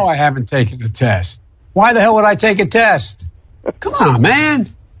cognitive test? No, I haven't taken a test. Why the hell would I take a test? Come on, man.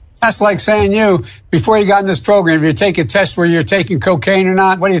 That's like saying before you got in this program, if you take a test where you're taking cocaine or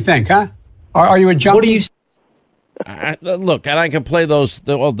not, what do you think, huh? Are you a junkie? What do you look, and I can play those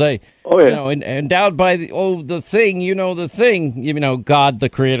all day. Oh, yeah. You know, endowed by the thing, God, the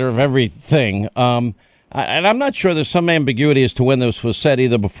creator of everything. And I'm not sure there's some ambiguity as to when this was said,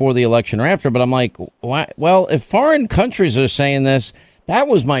 either before the election or after, but I'm like, why? Well, if foreign countries are saying this, that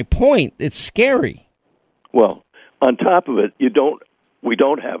was my point. It's scary. Well, on top of it, we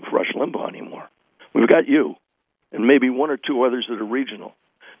don't have Rush Limbaugh anymore. We've got you and maybe one or two others that are regional.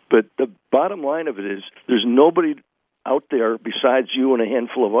 But the bottom line of it is there's nobody out there besides you and a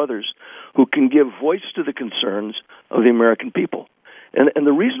handful of others who can give voice to the concerns of the American people. And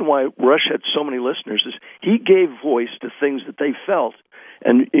the reason why Rush had so many listeners is he gave voice to things that they felt.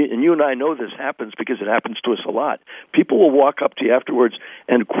 And you and I know this happens because it happens to us a lot. People will walk up to you afterwards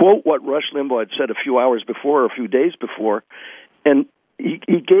and quote what Rush Limbaugh had said a few hours before or a few days before, and he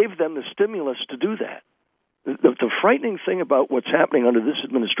gave them the stimulus to do that. The frightening thing about what's happening under this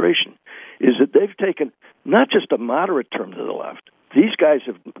administration is that they've taken not just a moderate turn to the left. These guys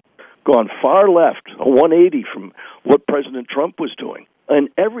have gone far left, a 180 from what President Trump was doing, and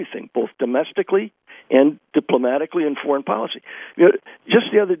everything, both domestically and diplomatically and foreign policy.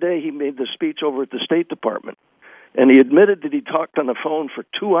 Just the other day, he made the speech over at the State Department, and he admitted that he talked on the phone for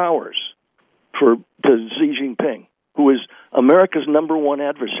 2 hours to Xi Jinping, who is America's number one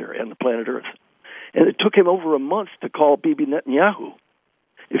adversary on the planet Earth. And it took him over a month to call Bibi Netanyahu.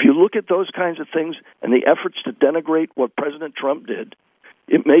 If you look at those kinds of things and the efforts to denigrate what President Trump did,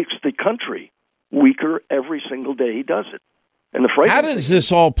 it makes the country weaker every single day he does it. And how does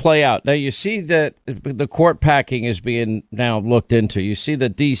this all play out? Now, you see that the court packing is being now looked into. You see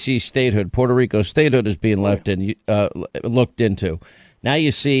that D.C. statehood, Puerto Rico statehood is being looked into. Now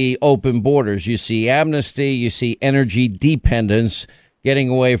you see open borders. You see amnesty. You see energy dependence getting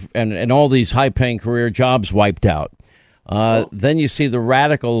away and all these high-paying career jobs wiped out. Then you see the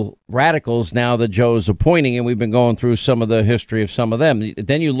radicals now that Joe is appointing, and we've been going through some of the history of some of them.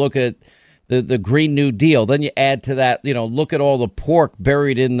 Then you look at the Green New Deal. Then you add to that, look at all the pork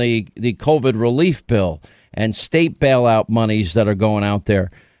buried in the COVID relief bill and state bailout monies that are going out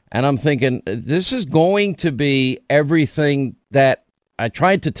there. And I'm thinking this is going to be everything that I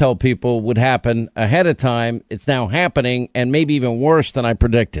tried to tell people would happen ahead of time. It's now happening, and maybe even worse than I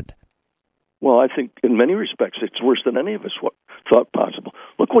predicted. Well, I think in many respects it's worse than any of us thought possible.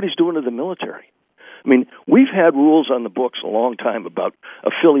 Look what he's doing to the military. I mean, we've had rules on the books a long time about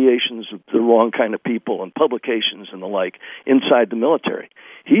affiliations with the wrong kind of people and publications and the like inside the military.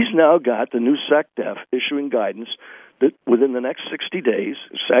 He's now got the new SecDef issuing guidance that within the next 60 days,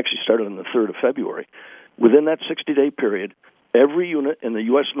 it's actually started on the 3rd of February, within that 60-day period, every unit in the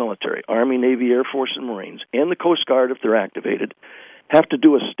U.S. military, Army, Navy, Air Force, and Marines, and the Coast Guard, if they're activated, have to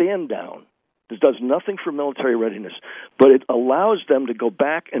do a stand-down. This does nothing for military readiness, but it allows them to go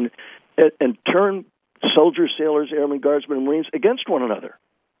back and turn soldiers, sailors, airmen, guardsmen, and Marines against one another.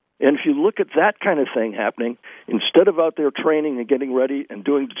 And if you look at that kind of thing happening, instead of out there training and getting ready and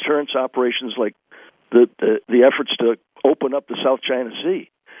doing deterrence operations like the efforts to open up the South China Sea,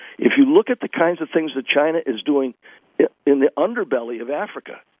 if you look at the kinds of things that China is doing in the underbelly of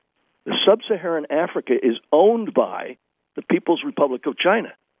Africa, the sub-Saharan Africa is owned by the People's Republic of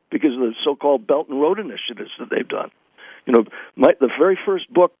China. because of the so-called Belt and Road initiatives that they've done. You know, the very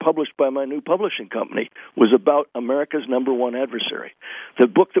first book published by my new publishing company was about America's number one adversary. The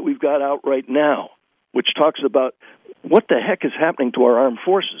book that we've got out right now, which talks about what the heck is happening to our armed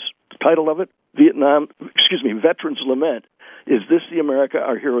forces. The title of it, Veterans Lament. Is this the America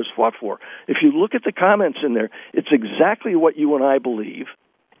our heroes fought for? If you look at the comments in there, it's exactly what you and I believe,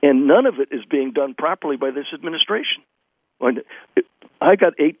 and none of it is being done properly by this administration. I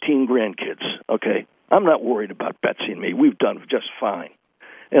got 18 grandkids, okay? I'm not worried about Betsy and me. We've done just fine.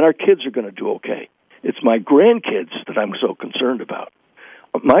 And our kids are going to do okay. It's my grandkids that I'm so concerned about.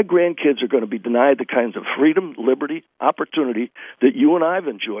 My grandkids are going to be denied the kinds of freedom, liberty, opportunity that you and I have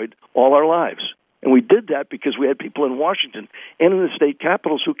enjoyed all our lives. And we did that because we had people in Washington and in the state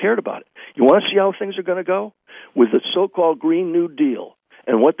capitals who cared about it. You want to see how things are going to go? With the so-called Green New Deal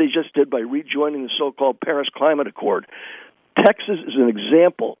and what they just did by rejoining the so-called Paris Climate Accord, Texas is an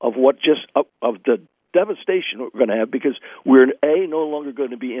example of what of the devastation we're going to have because we're, no longer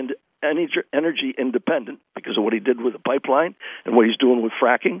going to be energy independent because of what he did with the pipeline and what he's doing with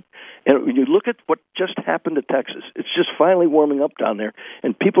fracking. And when you look at what just happened to Texas, it's just finally warming up down there,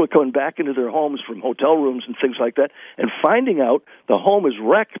 and people are coming back into their homes from hotel rooms and things like that and finding out the home is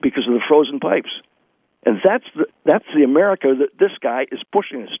wrecked because of the frozen pipes. And that's the America that this guy is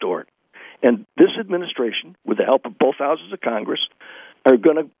pushing us toward. And this administration, with the help of both houses of Congress, are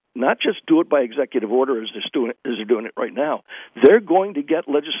going to not just do it by executive order as they're doing it right now. They're going to get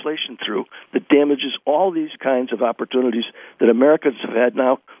legislation through that damages all these kinds of opportunities that Americans have had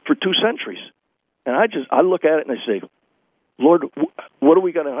now for 2 centuries. And I look at it and I say, Lord, what are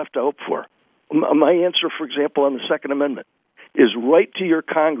we going to have to hope for? My answer, for example, on the Second Amendment is write to your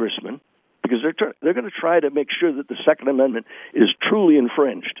congressman, because they're going to try to make sure that the Second Amendment is truly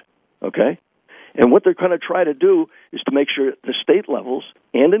infringed, okay? And what they're going to try to do is to make sure at the state levels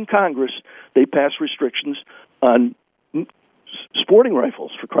and in Congress they pass restrictions on sporting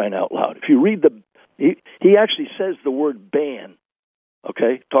rifles, for crying out loud. If you read he actually says the word ban,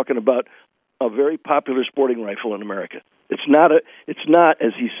 okay, talking about a very popular sporting rifle in America. It's not,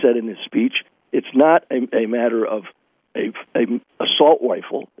 as he said in his speech, it's not a matter of a assault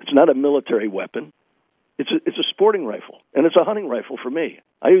rifle. It's not a military weapon. It's a sporting rifle, and it's a hunting rifle for me.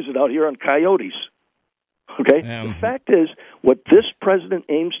 I use it out here on coyotes. Okay? The fact is, what this president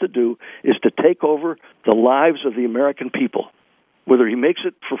aims to do is to take over the lives of the American people. Whether he makes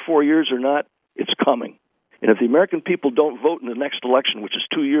it for 4 years or not, it's coming. And if the American people don't vote in the next election, which is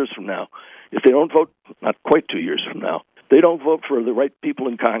 2 years from now, if they don't vote, not quite 2 years from now, they don't vote for the right people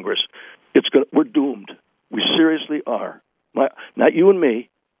in Congress, we're doomed. We seriously are. Not you and me,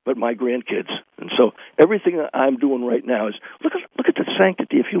 but my grandkids. And so everything that I'm doing right now is look at the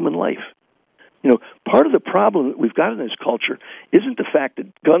sanctity of human life. You know, part of the problem that we've got in this culture isn't the fact that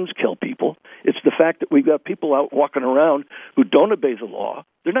guns kill people. It's the fact that we've got people out walking around who don't obey the law.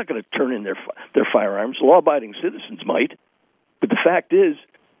 They're not going to turn in their firearms. Law-abiding citizens might. But the fact is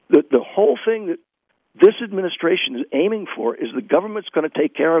that the whole thing that this administration is aiming for is the government's going to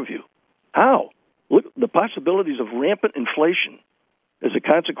take care of you. How? Look, the possibilities of rampant inflation as a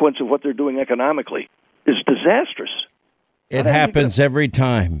consequence of what they're doing economically is disastrous. It happens every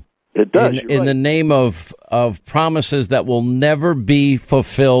time. It does. In the name of promises that will never be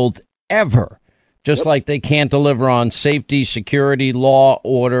fulfilled, ever. Just like they can't deliver on safety, security, law,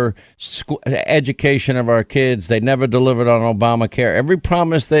 order, education of our kids. They never delivered on Obamacare. Every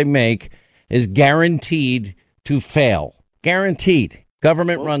promise they make is guaranteed to fail. Guaranteed.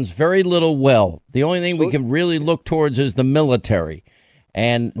 Government runs very little well. The only thing we can really look towards is the military.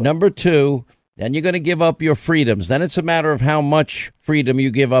 And number two, then you're going to give up your freedoms. Then it's a matter of how much freedom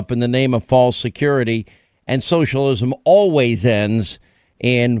you give up in the name of false security. And socialism always ends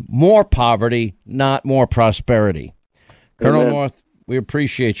in more poverty, not more prosperity. Colonel North, we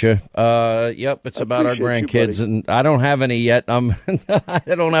appreciate you. Yep, it's about our grandkids, and I don't have any yet. I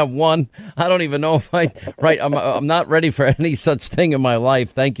don't have one. I don't even know if I'm not ready for any such thing in my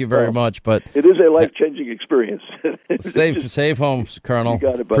life. Thank you very much, but it is a life-changing experience. Safe homes, Colonel. You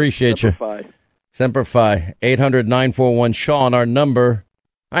got it, buddy. Appreciate you. Semper Fi. 800-941-SEAN, our number.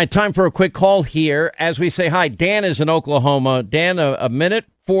 All right, time for a quick call here as we say hi. Dan is in Oklahoma. Dan, a minute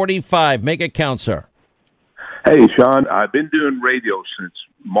 45. Make it count, sir. Hey, Sean, I've been doing radio since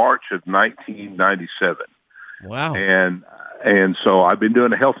March of 1997. Wow. And so I've been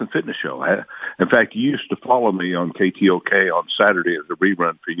doing a health and fitness show. In fact, you used to follow me on KTOK on Saturday as a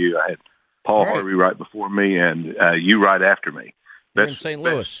rerun for you. I had Paul Harvey right before me and you right after me. You're in St.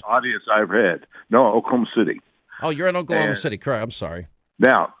 Louis. Best audience I've had. No, Oklahoma City. Oh, you're in Oklahoma City. Correct. I'm sorry.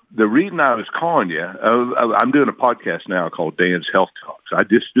 Now, the reason I was calling you, I'm doing a podcast now called Dan's Health Talks. I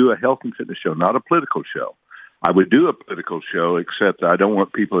just do a health and fitness show, not a political show. I would do a political show, except I don't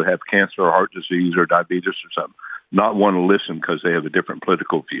want people to have cancer or heart disease or diabetes or something not want to listen because they have a different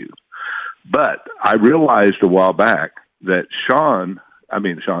political view. But I realized a while back that Sean,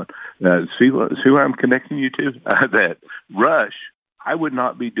 see where I'm connecting you to? That Rush, I would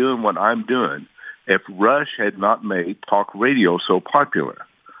not be doing what I'm doing if Rush had not made talk radio so popular.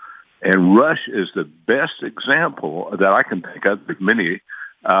 And Rush is the best example that I can think of, many,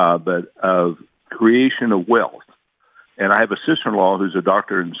 but of creation of wealth. And I have a sister-in-law who's a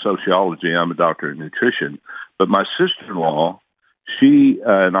doctor in sociology. I'm a doctor in nutrition. But my sister-in-law, she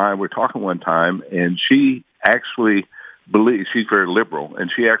and I were talking one time, and she actually believes, she's very liberal,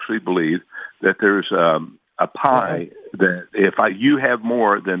 and she actually believes that there's a pie that if you have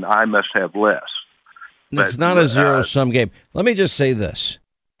more, then I must have less. It's not a zero-sum game. Let me just say this.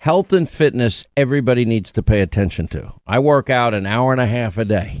 Health and fitness, everybody needs to pay attention to. I work out an hour and a half a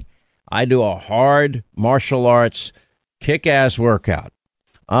day. I do a hard martial arts, kick-ass workout.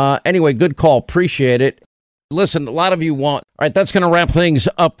 Anyway, good call. Appreciate it. Listen, a lot of you want. All right, that's going to wrap things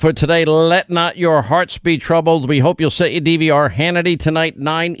up for today. Let not your hearts be troubled. We hope you'll set your DVR. Hannity tonight,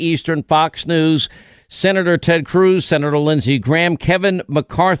 9 Eastern, Fox News. Senator Ted Cruz, Senator Lindsey Graham, Kevin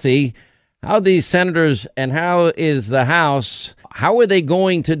McCarthy. How these senators and how is the House, how are they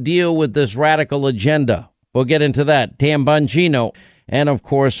going to deal with this radical agenda? We'll get into that. Dan Bongino. And, of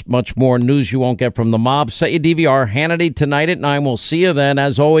course, much more news you won't get from the mob. Set your DVR. Hannity tonight at 9. We'll see you then.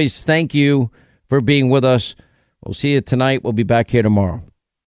 As always, thank you for being with us. We'll see you tonight. We'll be back here tomorrow.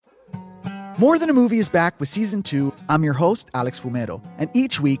 More Than a Movie is back with Season 2. I'm your host, Alex Fumero. And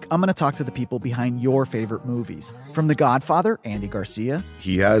each week, I'm going to talk to the people behind your favorite movies. From The Godfather, Andy Garcia.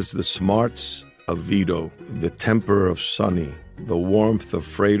 He has the smarts of Vito, the temper of Sonny, the warmth of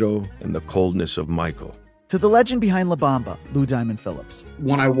Fredo, and the coldness of Michael. To the legend behind La Bamba, Lou Diamond Phillips.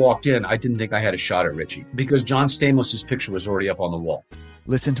 When I walked in, I didn't think I had a shot at Richie because John Stamos' picture was already up on the wall.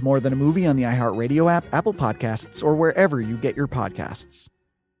 Listen to More Than a Movie on the iHeartRadio app, Apple Podcasts, or wherever you get your podcasts.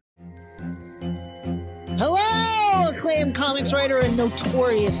 Hello, acclaimed comics writer and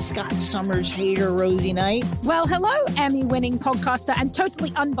notorious Scott Summers hater, Rosie Knight. Well, hello, Emmy-winning podcaster and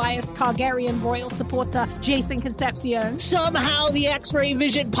totally unbiased Targaryen royal supporter, Jason Concepcion. Somehow the X-Ray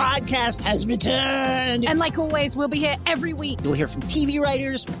Vision podcast has returned. And like always, we'll be here every week. You'll hear from TV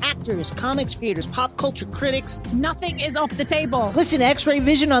writers, actors, comics creators, pop culture critics. Nothing is off the table. Listen to X-Ray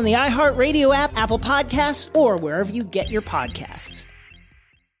Vision on the iHeartRadio app, Apple Podcasts, or wherever you get your podcasts.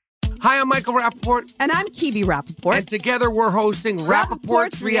 Hi, I'm Michael Rappaport. And I'm Kibi Rappaport. And together we're hosting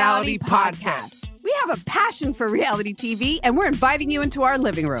Rappaport's Reality Podcast. We have a passion for reality TV, and we're inviting you into our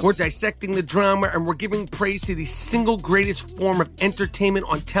living room. We're dissecting the drama, and we're giving praise to the single greatest form of entertainment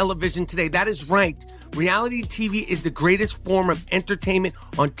on television today. That is right. Reality TV is the greatest form of entertainment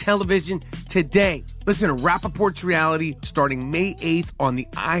on television today. Listen to Rappaport's Reality starting May 8th on the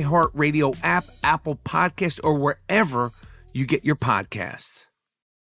iHeartRadio app, Apple Podcast, or wherever you get your podcasts.